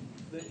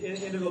 The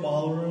Indigo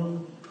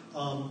Ballroom,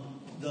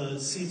 the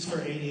seats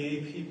for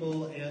ADA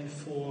people and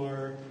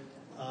for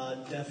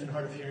deaf and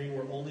hard of hearing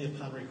were only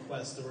upon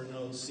request. There were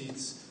no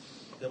seats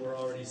that were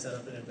already set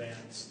up in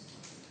advance.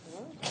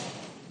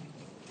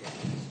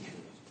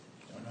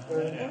 Don't know how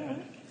that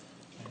happened.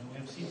 I know we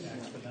have seat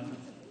backs for them.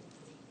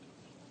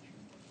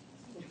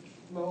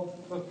 no,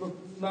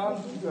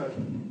 not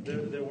good.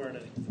 There weren't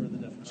any for the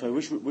deaf and hard. So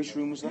which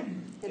room was that?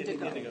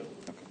 Indigo.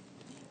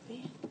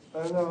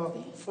 And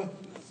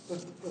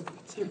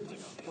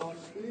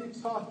it's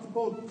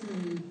possible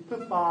to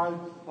provide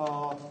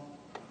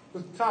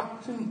the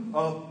caption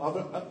of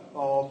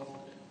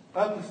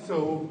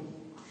episode.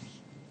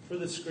 For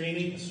the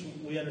screenings,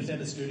 we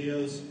understand the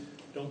studios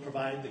don't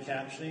provide the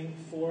captioning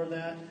for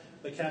that,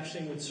 but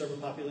captioning would serve a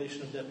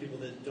population of deaf people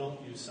that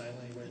don't use sign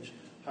language,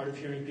 hard of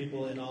hearing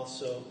people, and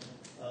also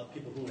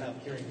people who have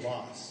hearing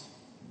loss.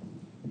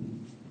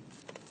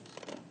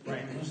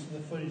 Right, most of the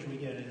footage we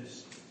get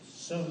is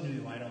so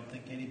new, I don't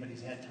think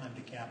anybody's had time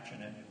to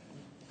caption it,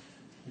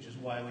 which is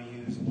why we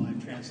use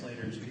live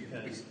translators,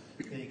 because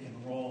they can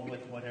roll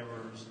with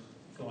whatever's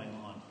going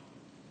on,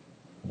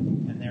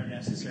 and they're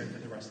necessary for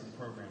the rest of the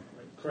program.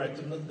 Correct.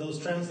 And those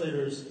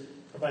translators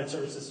provide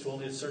services to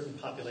only a certain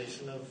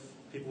population of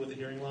people with a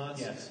hearing loss.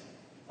 Yes.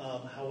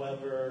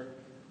 However,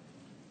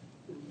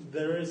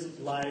 there is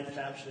live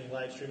captioning,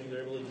 live streaming.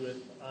 They're able to do it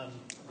on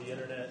the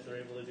internet. They're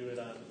able to do it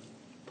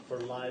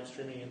for live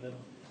streaming, and then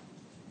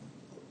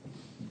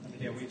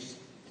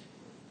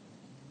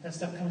that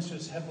stuff comes to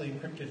us heavily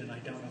encrypted, and I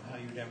don't know how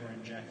you'd ever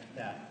inject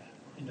that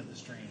into the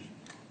stream.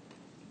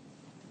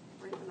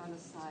 Or even on a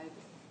side.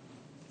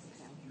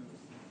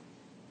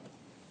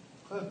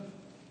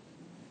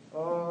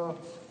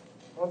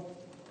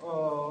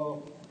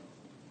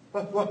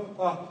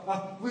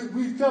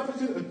 We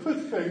definitely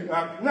appreciate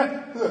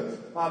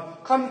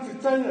Netflix coming to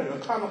China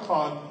at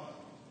Comic-Con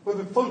for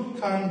the first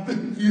time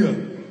this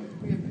year.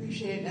 We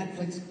appreciate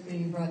Netflix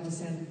being brought to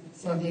San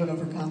Diego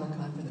for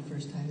Comic-Con for the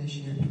first time this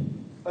year.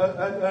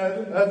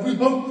 And we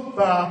hope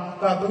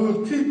that we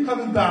will keep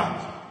coming back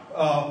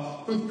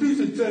for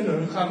future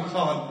China at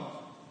Comic-Con.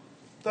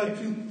 Thank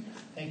you.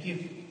 Thank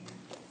you.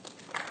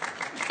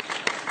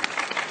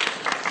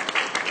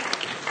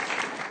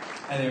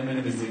 Hi there, my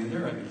name is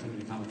Xander. I've been coming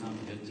to Comic-Con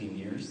for 15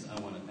 years. I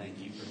want to thank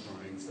you for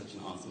throwing such an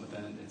awesome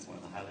event. It's one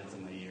of the highlights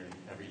of my year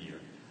every year.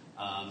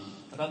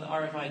 About the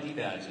RFID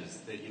badges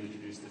that you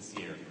introduced this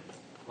year.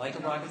 Like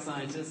a rocket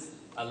scientist,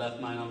 I left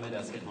mine on my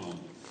desk at home.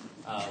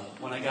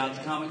 When I got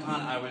to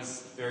Comic-Con, I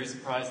was very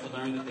surprised to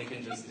learn that they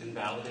can just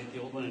invalidate the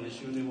old one and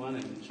issue a new one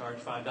and charge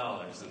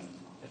 $5. And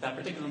at that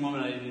particular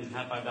moment, I didn't even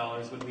have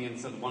 $5 with me, and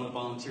so one of the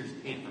volunteers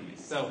paid for me.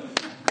 So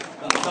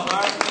the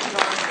RFID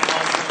card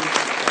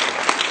also.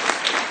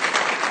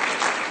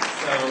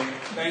 So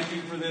thank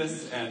you for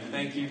this, and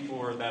thank you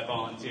for that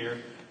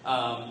volunteer.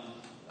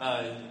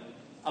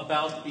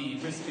 About the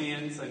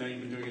wristbands, I know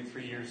you've been doing it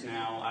 3 years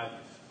now.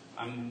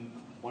 I'm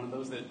one of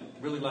those that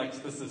really likes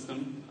the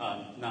system,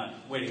 not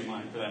waiting in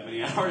line for that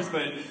many hours,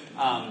 but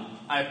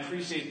I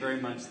appreciate very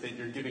much that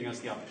you're giving us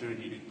the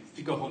opportunity to if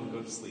you go home and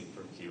go to sleep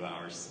for a few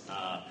hours.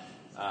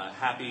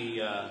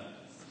 Happy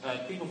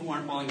people who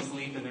aren't falling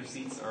asleep in their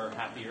seats are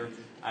happier,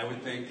 I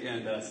would think,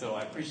 and so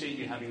I appreciate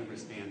you having the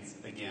wristbands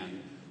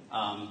again.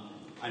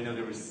 I know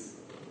there was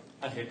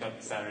a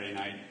hiccup Saturday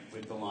night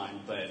with the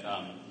line, but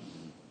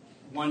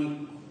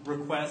one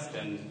request,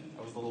 and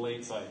I was a little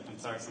late, so I'm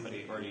sorry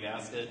somebody already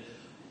asked it.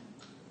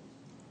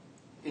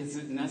 Is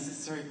it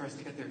necessary for us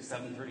to get there at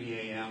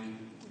 7:30 a.m.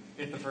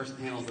 if the first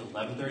panel's at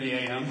 11:30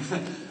 a.m.?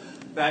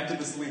 Back to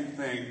the sleep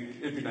thing,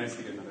 it'd be nice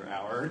to get another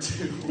hour or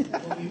two.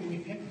 Well, we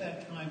picked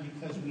that time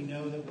because we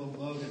know that we'll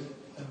load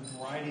at a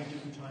variety of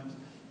different times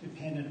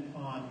dependent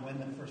upon when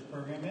the first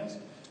program is.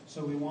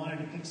 So we wanted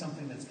to pick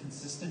something that's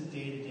consistent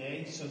day to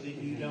day so that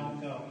you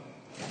don't go,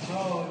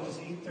 oh, it was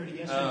 8:30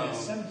 yesterday,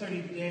 it's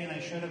 7:30 today, and I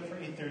showed up for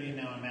 8:30 and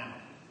now I'm out.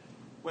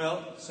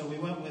 Well, so we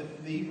went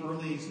with the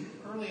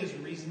earliest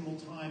reasonable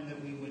time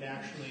that we would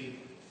actually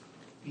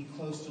be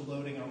close to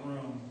loading a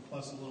room,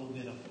 plus a little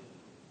bit of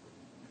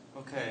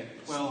okay,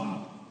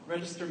 well,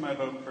 register my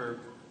vote for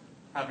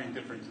having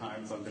different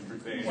times on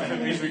different days. Well,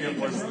 That means we get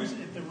more sleep.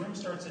 If the room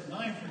starts at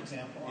 9, for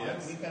example,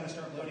 Yes. we've got to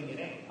start loading at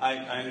 8. I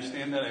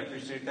understand that, I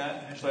appreciate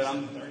that. Actually,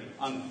 But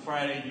on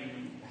Friday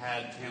you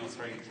had panels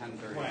starting at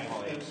 10:30. Right.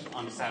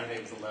 On Saturday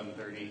it was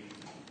 11:30.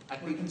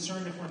 We're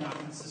concerned if we're not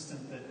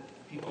consistent that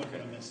people are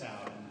going to miss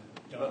out and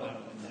don't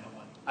have it in that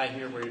one. I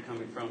hear where you're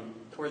coming from.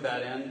 Toward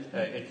that end,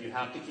 if you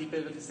have to keep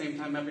it at the same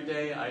time every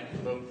day, I'd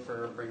vote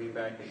for bringing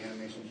back the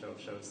animation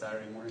show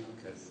Saturday morning,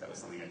 because that was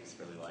something I just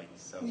really liked.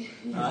 So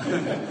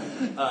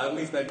at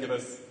least that'd give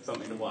us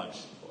something to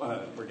watch.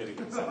 We're getting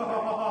to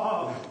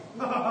Saturday.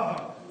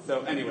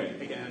 So anyway,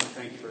 again,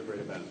 thank you for a great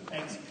event.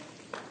 Thanks.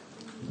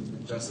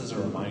 Just as a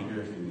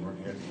reminder, if you weren't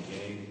here at the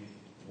beginning,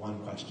 one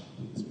question.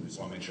 We just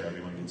want to make sure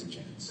everyone gets a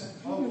chance.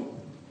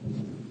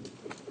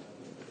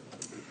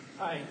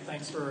 Hi,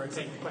 thanks for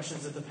taking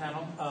questions at the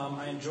panel.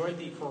 I enjoyed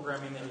the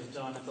programming that was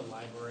done at the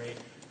library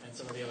and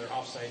some of the other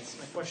offsites.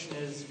 My question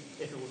is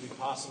if it would be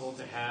possible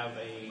to have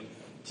a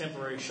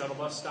temporary shuttle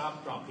bus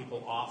stop, drop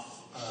people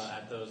off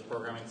at those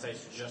programming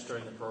sites just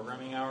during the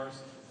programming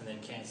hours, and then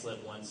cancel it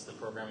once the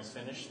program is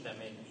finished. That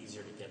made it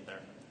easier to get there.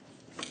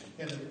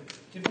 Yeah, the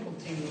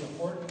difficulty with the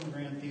Horton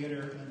Grand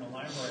Theater and the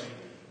library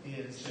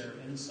is they're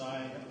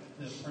inside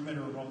the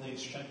perimeter of all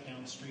these shut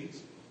down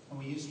streets. And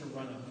we used to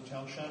run a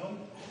hotel shuttle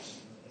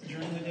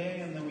during the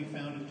day, and then we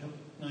found it took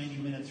 90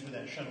 minutes for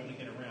that shuttle to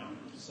get around.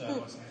 So I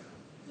was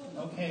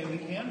like, okay, we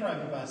can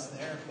drive a bus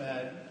there,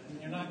 but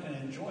you're not going to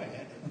enjoy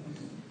it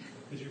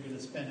because you're going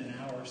to spend an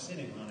hour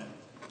sitting on it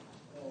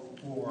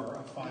or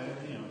a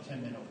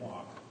 10-minute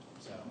walk.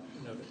 So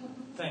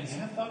thanks. I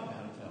have thought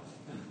about it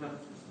though.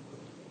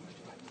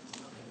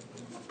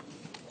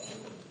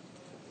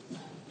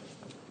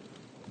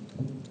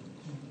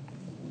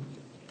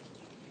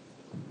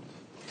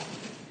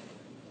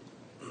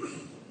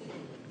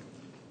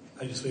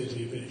 I just waited till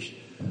you finished.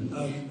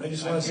 I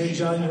just want to say,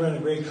 John, you ran a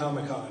great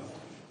Comic-Con.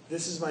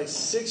 This is my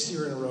 6th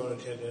year in a row in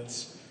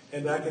attendance,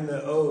 and back in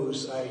the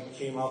O's, I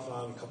came off and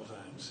on a couple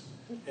times.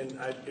 And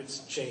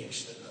it's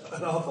changed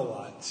an awful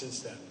lot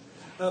since then.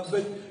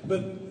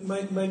 But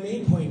my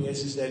main point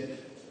is that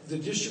the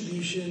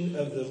distribution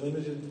of the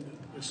limited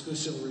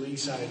exclusive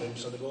release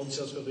items on the Golden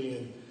Sales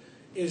Pavilion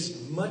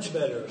is much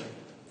better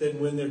than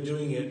when they're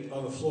doing it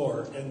on the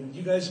floor. And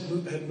you guys have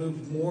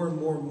moved more and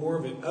more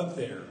of it up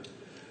there.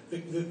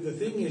 The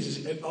thing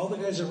is all the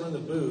guys that run the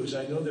booths,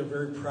 I know they're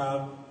very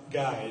proud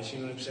guys, you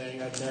know what I'm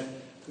saying? I've met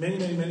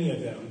many of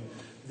them.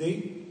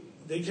 They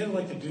tend to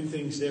like to do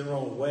things their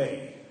own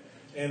way.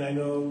 And I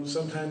know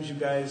sometimes you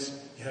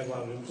guys have a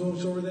lot of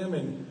influence over them,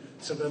 and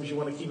sometimes you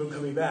want to keep them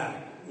coming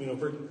back.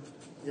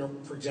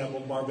 For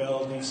example,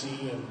 Marvel, DC,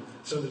 and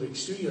some of the big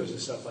studios and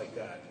stuff like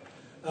that.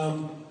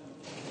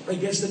 I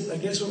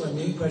guess what my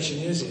main question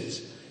is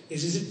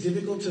it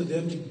difficult to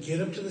them to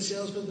get up to the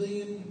sales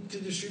pavilion to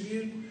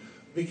distribute?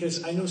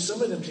 Because I know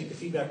some of them take the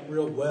feedback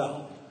real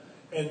well,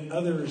 and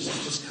others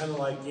just kind of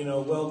like,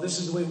 well, this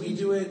is the way we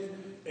do it,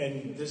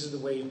 and this is the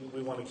way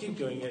we want to keep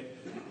doing it,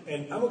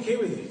 and I'm okay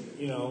with it.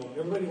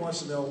 Everybody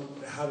wants to know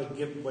how to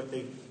get what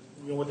they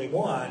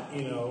want,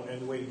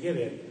 and the way to get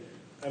it.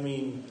 I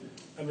mean,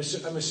 I'm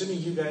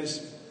assuming you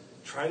guys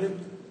try to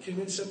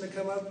convince them to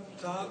come up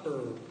top,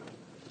 or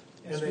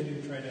yes, we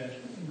do try to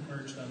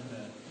encourage them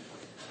to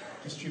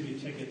distribute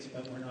tickets,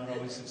 but we're not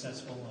always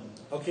successful.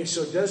 Okay,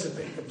 so it does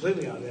depend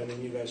completely on them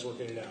and you guys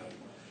working it out.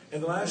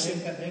 And the last thing,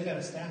 they've got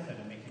a staff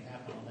that make it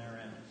happen on their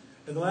end.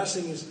 And the last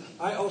thing is,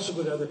 I also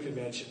go to other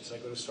conventions. I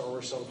go to Star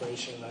Wars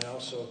Celebration, and I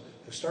also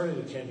have started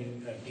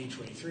attending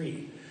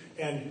D23.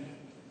 And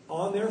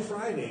on their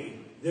Friday,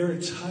 their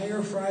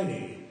entire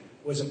Friday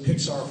was a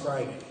Pixar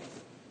Friday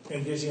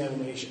and Disney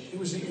Animation. It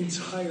was the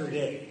entire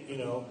day.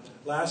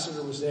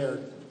 Lasseter was there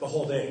the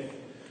whole day.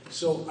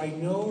 So I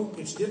know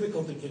it's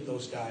difficult to get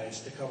those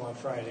guys to come on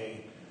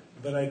Friday,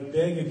 but I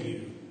beg of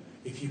you,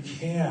 if you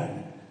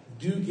can,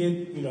 do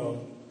get,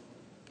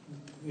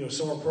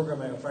 some more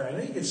programming on Friday. I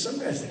know you get some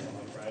guys to come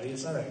on Friday.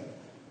 It's not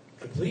a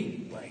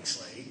complete blank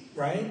slate,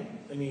 right?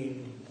 I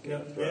mean,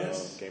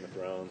 yes. Game of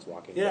Thrones,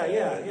 Walking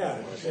Yeah.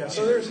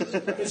 So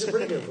it's a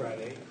pretty good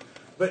Friday.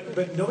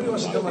 But nobody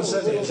wants to come on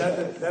Sunday.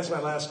 That's my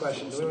last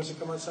question. Nobody wants to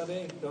come on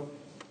Sunday? No?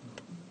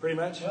 Pretty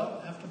much?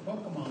 Well, after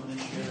Pokemon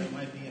this year, it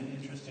might be an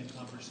interesting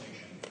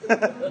conversation.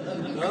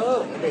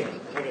 Oh, okay.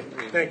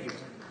 Thank you.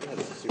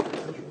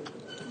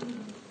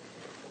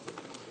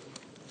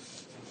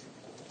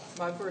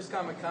 My first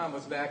Comic-Con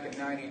was back in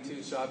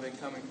 '92, so I've been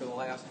coming for the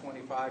last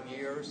 25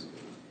 years.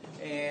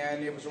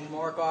 And it was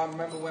remarkable. I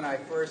remember when I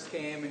first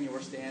came and you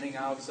were standing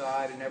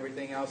outside and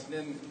everything else. And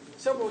then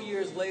several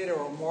years later,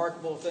 a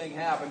remarkable thing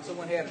happened.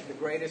 Someone had the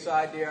greatest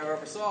idea I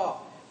ever saw.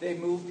 They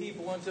moved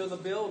people into the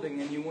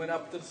building and you went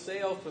up to the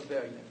sales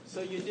pavilion.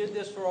 So you did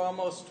this for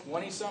almost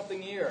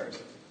 20-something years.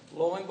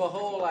 Lo and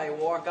behold, I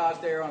walk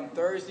out there on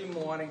Thursday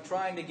morning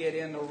trying to get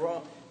in the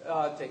room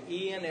to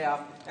E and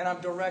F, and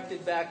I'm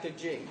directed back to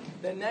G.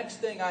 The next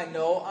thing I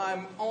know,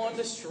 I'm on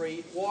the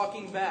street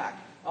walking back.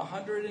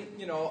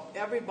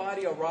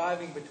 Everybody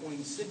arriving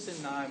between 6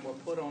 and 9 were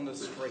put on the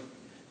street.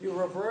 You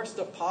reversed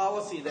a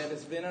policy that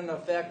has been in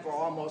effect for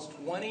almost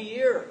 20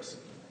 years.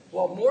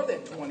 Well, more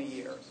than 20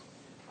 years.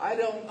 I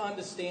don't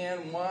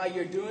understand why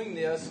you're doing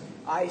this.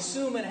 I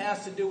assume it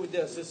has to do with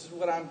this. This is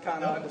what I'm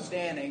kind of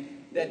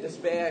understanding, that this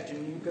badge,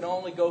 and you can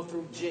only go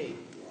through G.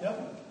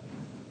 Yep.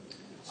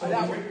 So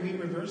we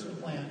reversed the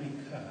plan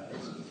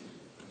because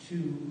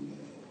to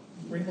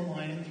bring the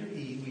line in through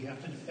E, we have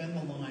to defend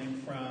the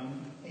line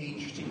from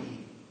H to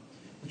E,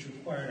 which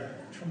required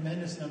a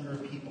tremendous number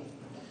of people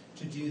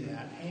to do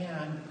that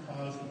and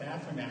caused the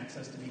bathroom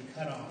access to be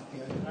cut off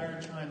the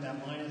entire time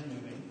that line is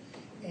moving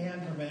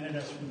and prevented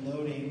us from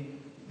loading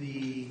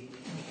the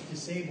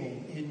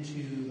disabled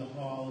into the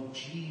Hall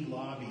G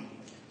lobby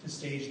to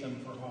stage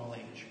them for Hall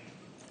H.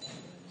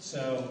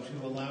 So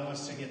to allow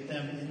us to get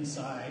them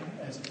inside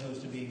as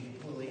opposed to being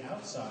completely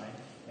outside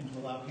and to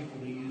allow people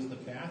to use the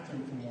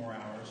bathroom for more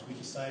hours, we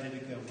decided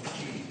to go with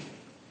G.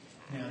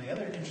 Now, the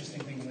other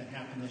interesting thing that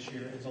happened this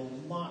year is a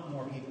lot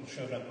more people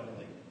showed up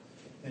early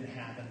than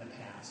have in the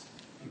past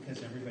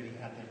because everybody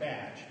had their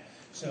badge.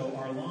 So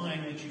our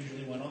line, which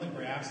usually went on the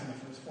grass in the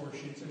first 4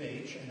 shoots of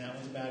H, and that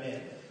was about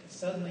it,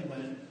 suddenly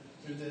went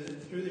through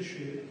the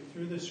chute,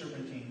 through the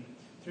serpentine,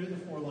 through the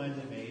 4 lines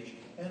of H,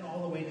 and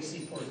all the way to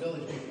Seaport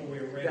Village before we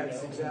were ready to open.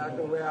 That's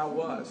exactly where I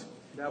was.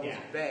 That was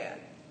bad.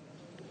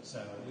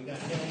 So we got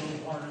hit a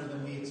little harder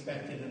than we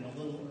expected and a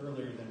little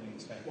earlier than we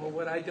expected. Well,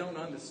 what I don't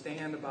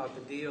understand about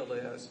the deal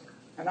is,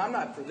 and I'm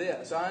not for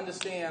this, I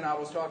understand I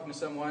was talking to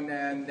someone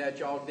and that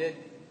y'all did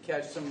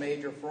catch some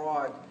major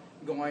fraud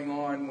going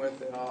on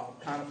with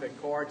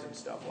counterfeit cards and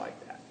stuff like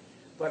that.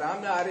 But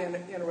I'm not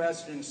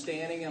interested in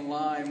standing in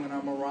line when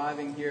I'm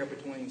arriving here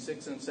between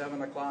 6 and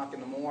 7 o'clock in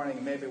the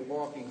morning, maybe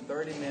walking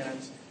 30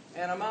 minutes,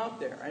 and I'm out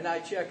there. And I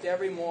checked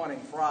every morning,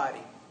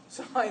 Friday.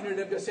 So I ended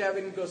up just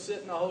having to go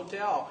sit in a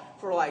hotel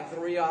for like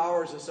 3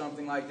 hours or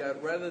something like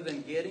that, rather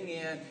than getting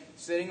in,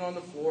 sitting on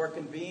the floor,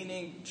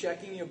 convening,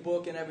 checking your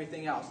book and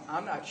everything else.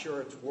 I'm not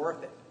sure it's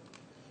worth it.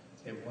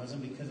 It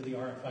wasn't because of the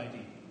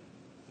RFID.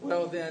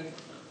 Well, then,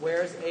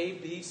 where's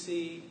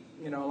ABC?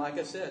 Like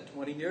I said,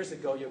 20 years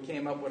ago, you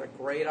came up with a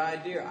great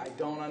idea. I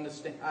don't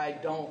understand.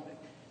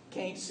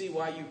 Can't see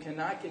why you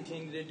cannot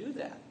continue to do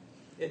that.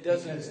 It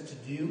doesn't. Because to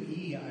do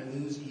E, I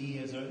lose G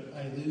as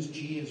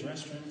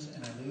restrooms,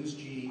 and I lose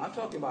G. I'm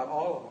talking about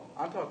all of them.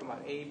 I'm talking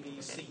about A, B,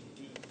 C,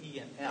 D, E,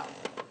 and F.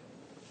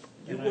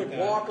 You And would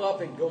walk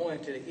up and go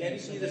into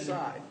either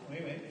side.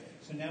 Wait.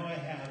 So now I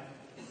have,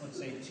 let's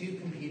say, 2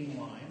 competing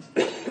lines.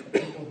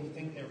 People who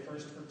think they're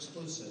first for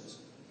exclusives.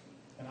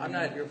 And I'm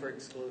not here for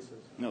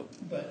exclusives. No.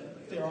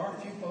 But there are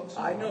a few folks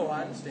who I know, are.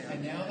 I understand.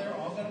 And now they're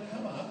all going to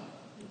come up,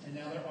 and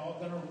now they're all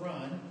going to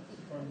run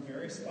from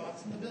various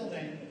spots in the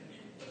building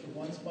to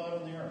one spot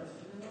on the earth.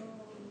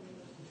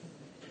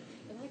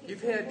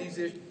 You've had these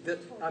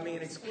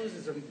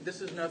exclusives,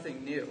 this is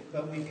nothing new.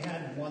 But we've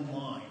had one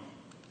line.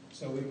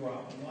 So we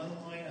brought one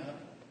line up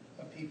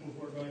of people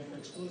who are going for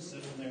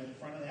exclusives, and they're in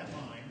front of that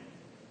line.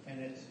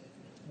 And it's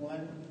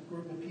one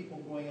group of people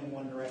going in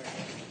one direction.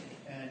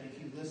 And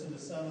if you listen to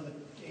some of the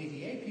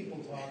ADA people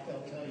talk, they'll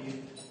tell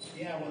you,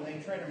 yeah, when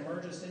they try to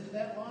merge us into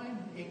that line,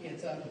 it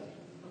gets ugly.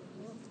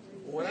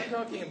 What I'm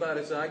talking about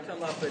is I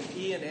come up at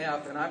E and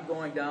F, and I'm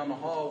going down the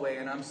hallway,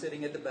 and I'm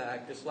sitting at the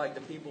back, just like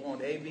the people on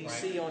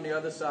ABC on the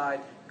other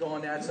side go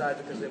on that side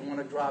because they want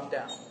to drop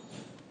down.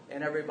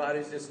 And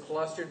everybody's just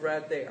clustered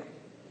right there.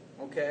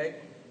 Okay?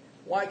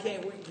 Why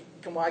can't we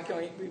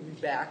be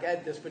back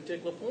at this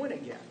particular point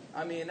again?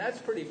 I mean, that's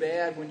pretty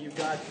bad when you've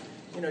got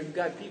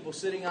people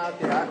sitting out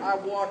there. I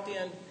walked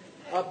in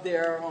up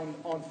there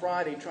on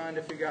Friday trying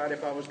to figure out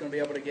if I was going to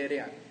be able to get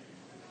in.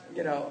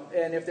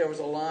 And if there was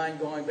a line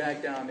going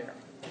back down there.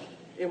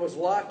 It was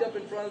locked up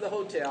in front of the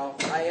hotel.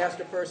 I asked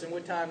a person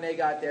what time they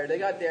got there. They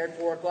got there at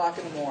 4 o'clock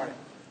in the morning.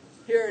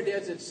 Here it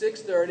is at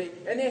 6:30,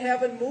 and they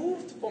haven't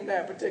moved from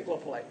that particular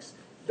place.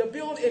 The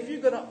building, if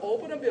you're going to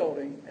open a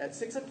building at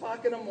 6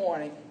 o'clock in the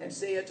morning and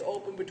say it's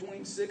open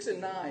between 6 and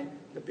 9,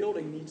 the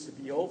building needs to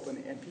be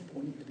open, and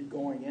people need to be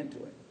going into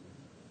it.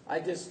 I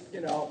just,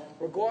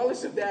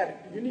 regardless of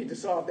that, you need to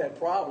solve that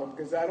problem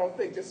because I don't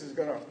think this is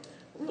going to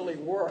really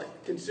work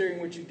considering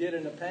what you did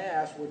in the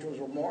past, which was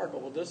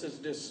remarkable. This is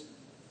just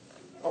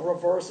a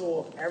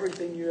reversal of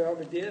everything you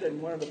ever did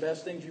and one of the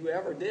best things you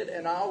ever did.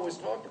 And I always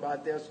talked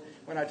about this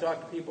when I talk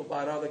to people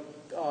about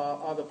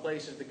other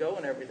places to go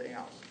and everything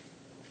else.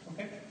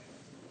 Okay,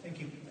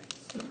 thank you.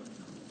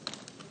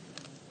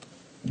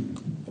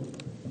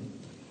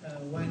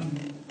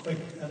 One quick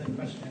other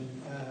question.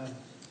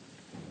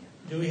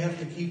 Do we have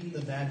to keep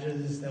the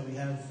badges that we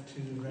have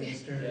to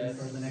register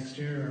for the next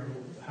year, or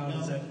how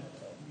does that?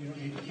 You don't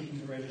need to keep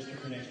them to register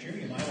for next year.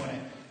 You might want to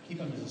keep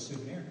them as a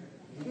souvenir.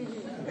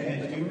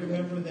 And do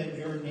remember that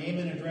your name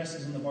and address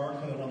is in the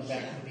barcode on the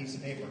back of the piece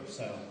of paper,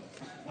 so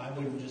I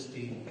wouldn't just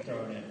be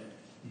throwing it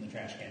in the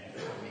trash can if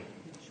it were me.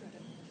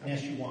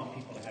 Unless you want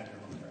people to have your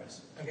home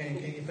address. Okay,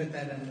 can you put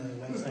that on the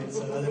website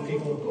so other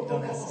people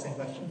don't ask the same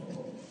question?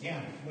 Yeah,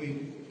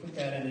 we put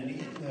that in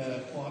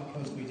the blog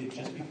post we did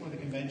just before the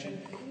convention,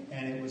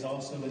 and it was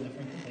also in the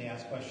frequently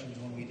asked questions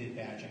when we did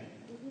badging.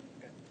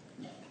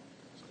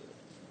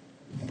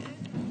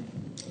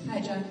 Hi,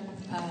 John.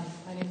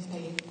 My name is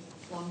Peggy,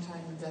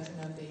 longtime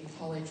veteran of the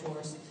Hall H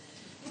Wars.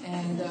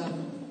 And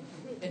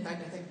in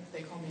fact, I think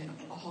they call me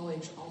a Hall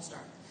H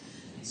All-Star.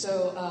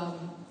 So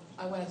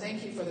I want to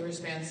thank you for the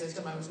wristband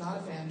system. I was not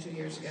a fan 2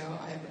 years ago.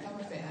 I have become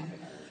a fan.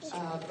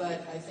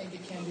 But I think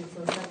it can be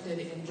perfected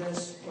in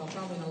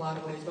probably in a lot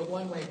of ways, but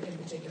one way in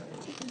particular.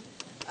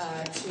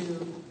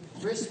 To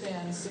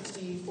wristband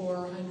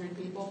 6,400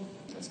 people,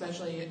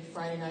 especially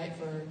Friday night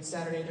for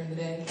Saturday during the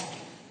day,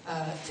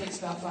 takes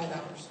about 5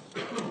 hours.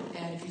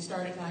 And if you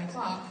start at 9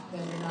 o'clock,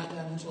 then you're not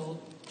done until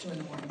 2 in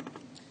the morning,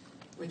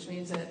 which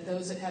means that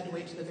those that had to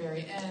wait to the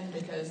very end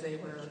because they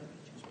were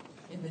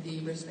in the D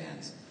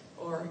wristbands,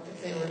 or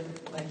if they were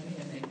like me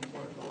and they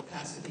were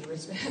past the D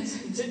wristbands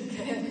and didn't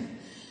get in,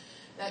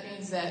 that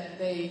means that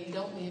they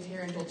don't leave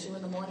here until 2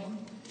 in the morning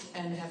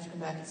and have to come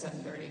back at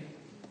 7:30.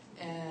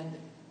 And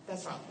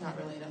that's not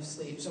really enough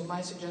sleep. So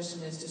my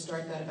suggestion is to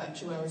start that about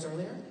 2 hours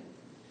earlier,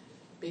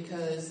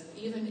 because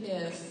even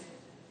if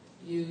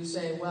you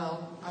say,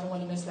 well, I don't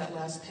want to miss that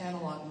last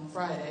panel on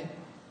Friday,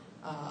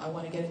 I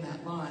want to get in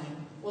that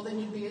line, well, then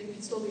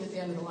you'd still be at the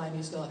end of the line,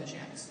 you still have a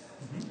chance.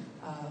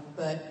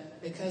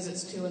 But because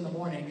it's 2 in the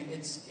morning,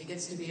 it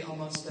gets to be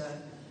almost a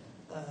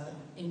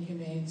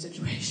inhumane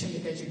situation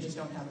because you just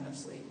don't have enough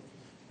sleep.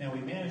 Now, we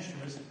managed to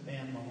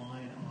wristband the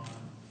line on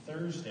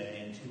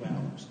Thursday in 2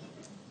 hours.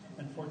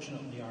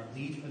 Unfortunately, our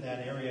lead for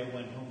that area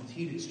went home with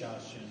heat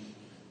exhaustion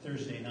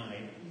Thursday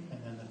night, and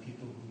then the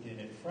people who did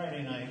it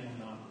Friday night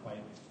were not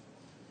quite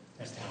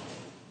as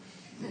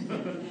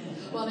talented.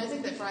 Well, and I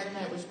think that Friday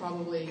night was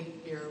probably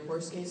your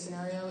worst case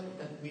scenario.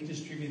 We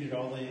distributed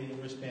all the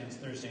wristbands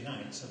Thursday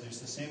night, so there's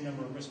the same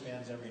number of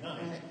wristbands every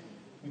night. Right.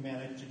 We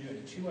managed to do it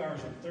in 2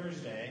 hours on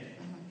Thursday,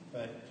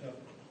 but took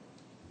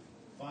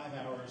 5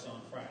 hours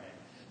on Friday.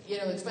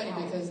 It's funny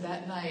because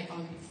that night,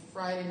 on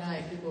Friday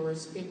night, the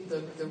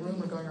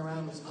rumor going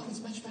around was, oh,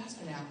 it's much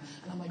faster now.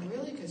 And I'm like,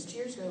 really? Because 2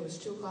 years ago it was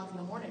 2 o'clock in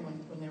the morning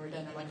when they were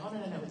done. They're like, oh,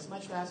 no, it's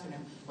much faster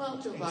now. Well,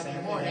 2 o'clock in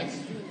the morning.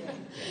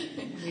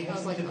 We I had was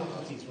some like,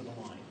 difficulties with the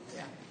line.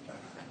 Yeah.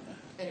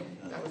 Anyway,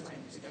 that was my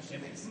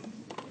suggestion. Thanks.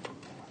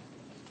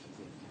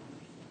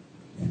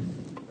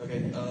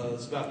 Okay,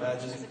 it's about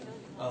badges.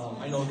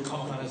 I know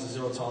Comic-Con has a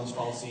zero-tolerance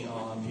policy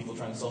on people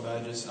trying to sell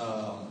badges.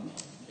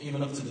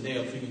 Even up to the day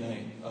of preview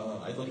night,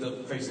 I looked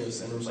up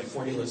Craigslist, and there was like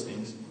 40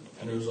 listings,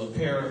 and there was a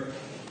pair,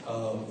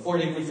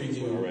 4-day free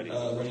preview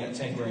running at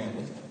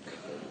 $10,000.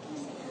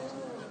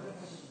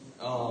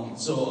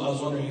 So I was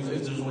wondering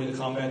if there's a way to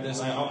combat this.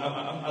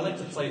 I like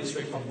to play it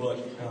straight from book.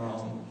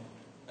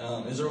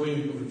 Is there a way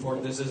we can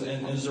report this?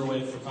 And is there a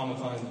way for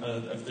Comic-Con,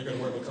 if they're going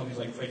to work with companies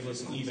like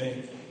Craigslist and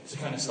eBay, to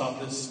kind of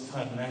stop this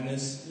kind of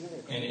madness?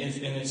 And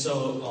if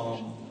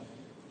so,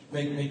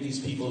 make these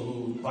people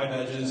who buy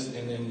badges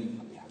and then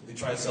they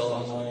try to sell it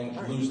online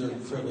lose their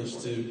privilege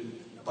to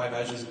buy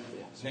badges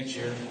next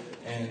year,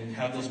 and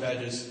have those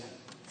badges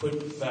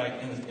put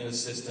back in a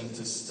system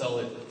to sell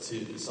it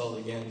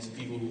again to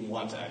people who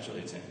want to actually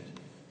attend.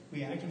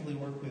 We actively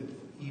work with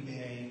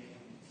eBay,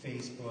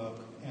 Facebook,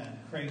 and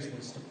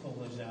Craigslist to pull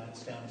those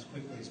ads down as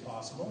quickly as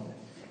possible.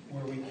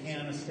 Where we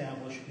can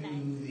establish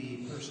who the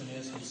person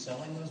is who's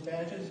selling those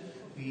badges,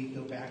 we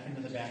go back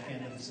into the back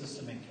end of the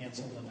system and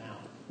cancel them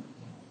out.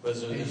 They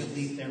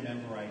delete their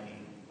member ID.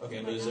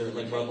 Okay, but is there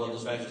like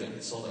those badges that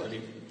get sold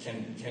already?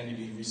 Can they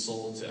be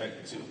resold to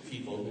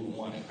people who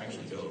want to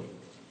actually go?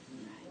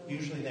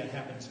 Usually that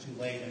happens too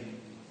late, and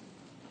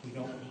we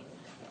don't.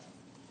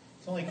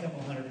 It's only a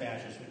couple hundred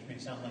badges, which may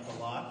sound like a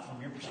lot from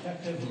your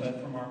perspective,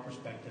 but from our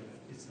perspective,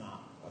 it's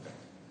not. Okay.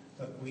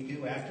 But we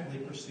do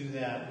actively pursue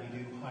that. We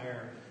do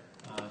hire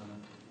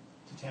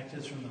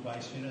detectives from the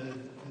vice unit of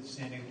the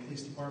San Diego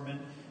Police Department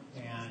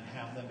and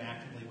have them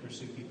actively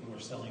pursue people who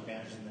are selling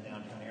badges in the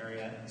downtown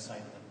area and cite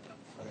them.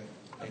 Okay.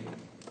 Thank you.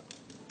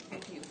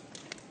 Thank you.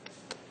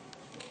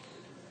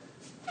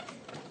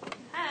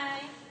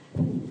 Hi.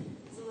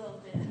 It's a little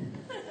bit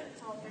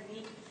tall for me.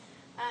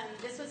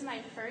 This was my my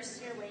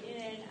first year waiting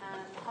in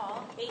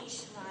Hall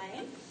H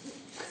line,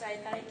 so I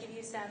thought I'd give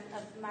you some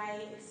of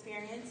my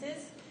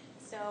experiences.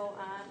 So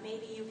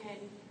maybe you can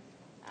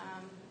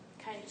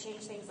kind of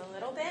change things a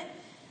little bit.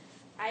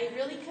 I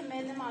really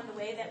commend them on the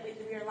way that we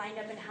were lined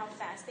up and how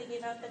fast they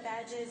gave out the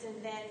badges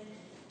and then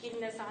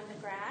getting us on the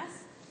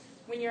grass.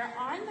 When you're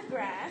on the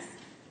grass,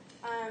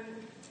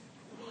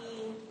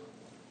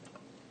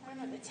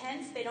 the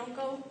tents, they don't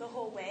go the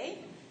whole way.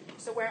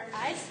 So where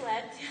I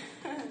slept,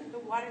 the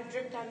water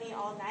dripped on me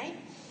all night.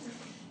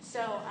 So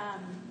I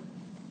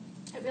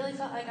really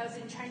felt like I was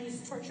in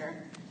Chinese torture,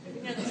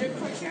 the drip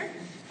torture.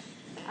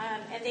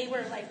 And they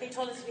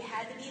told us we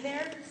had to be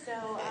there. So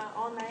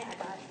all night I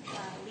got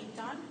leaked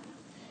on.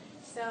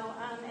 So,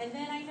 and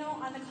then I know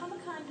on the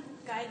Comic-Con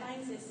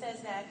guidelines it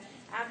says that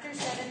after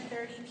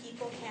 7:30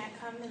 people can't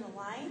come in the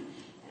line.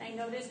 And I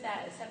noticed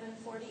that at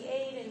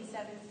 7:48 and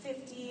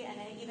 7:50 and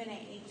even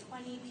at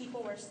 8:20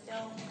 people were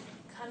still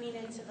coming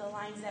into the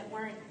lines that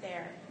weren't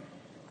there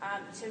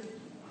to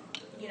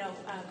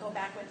go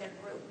back with their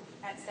group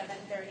at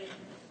 7:30.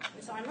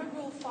 And so I'm a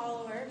rule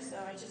follower, so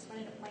I just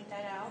wanted to point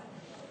that out.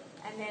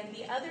 And then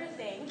the other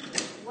thing,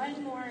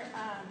 one more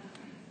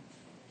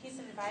piece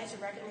of advice or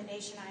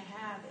recommendation I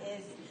have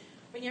is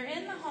when you're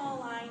in the hall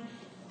line,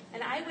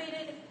 and I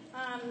waited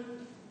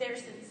there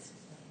since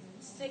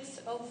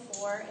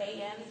 6:04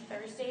 a.m.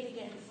 Thursday to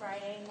get in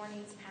Friday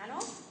morning's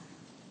panel.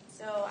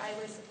 So I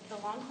was the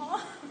long haul,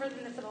 for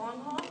the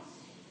long haul.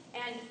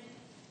 And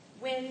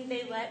when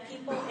they let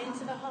people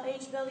into the Hall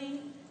H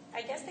building,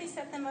 I guess they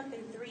set them up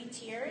in 3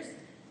 tiers.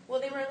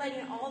 Well, they were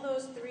letting all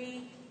those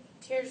 3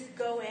 tiers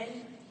go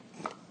in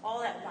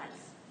all at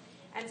once.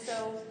 And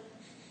so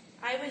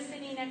I was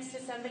sitting next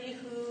to somebody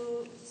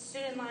who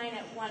stood in line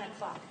at 1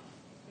 o'clock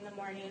in the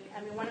morning,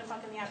 1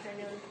 o'clock in the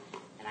afternoon,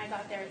 and I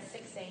got there at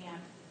 6 a.m.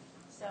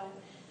 So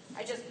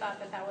I just thought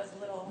that was a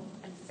little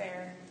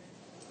unfair.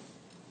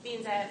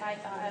 Means that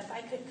if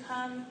I could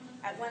come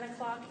at 1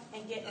 o'clock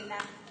and get in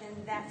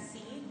that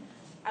seat,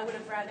 I would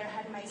have rather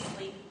had my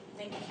sleep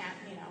than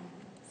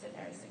sit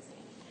there at 6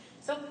 a.m.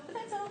 So, but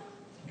that's all.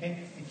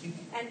 Okay, thank you.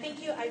 And thank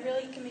you. I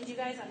really commend you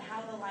guys on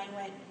how the line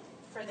went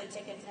for the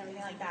tickets and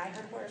everything like that. I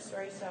heard horror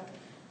stories, so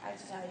I have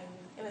to tell you,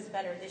 it was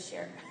better this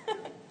year.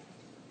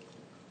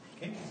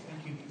 Okay,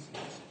 thank you.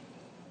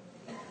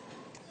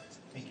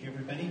 Thank you,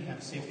 everybody.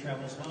 Have safe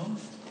travels home.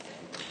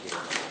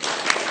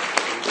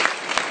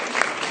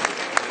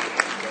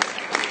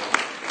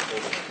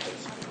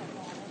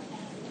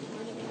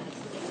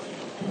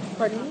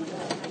 Pardon me?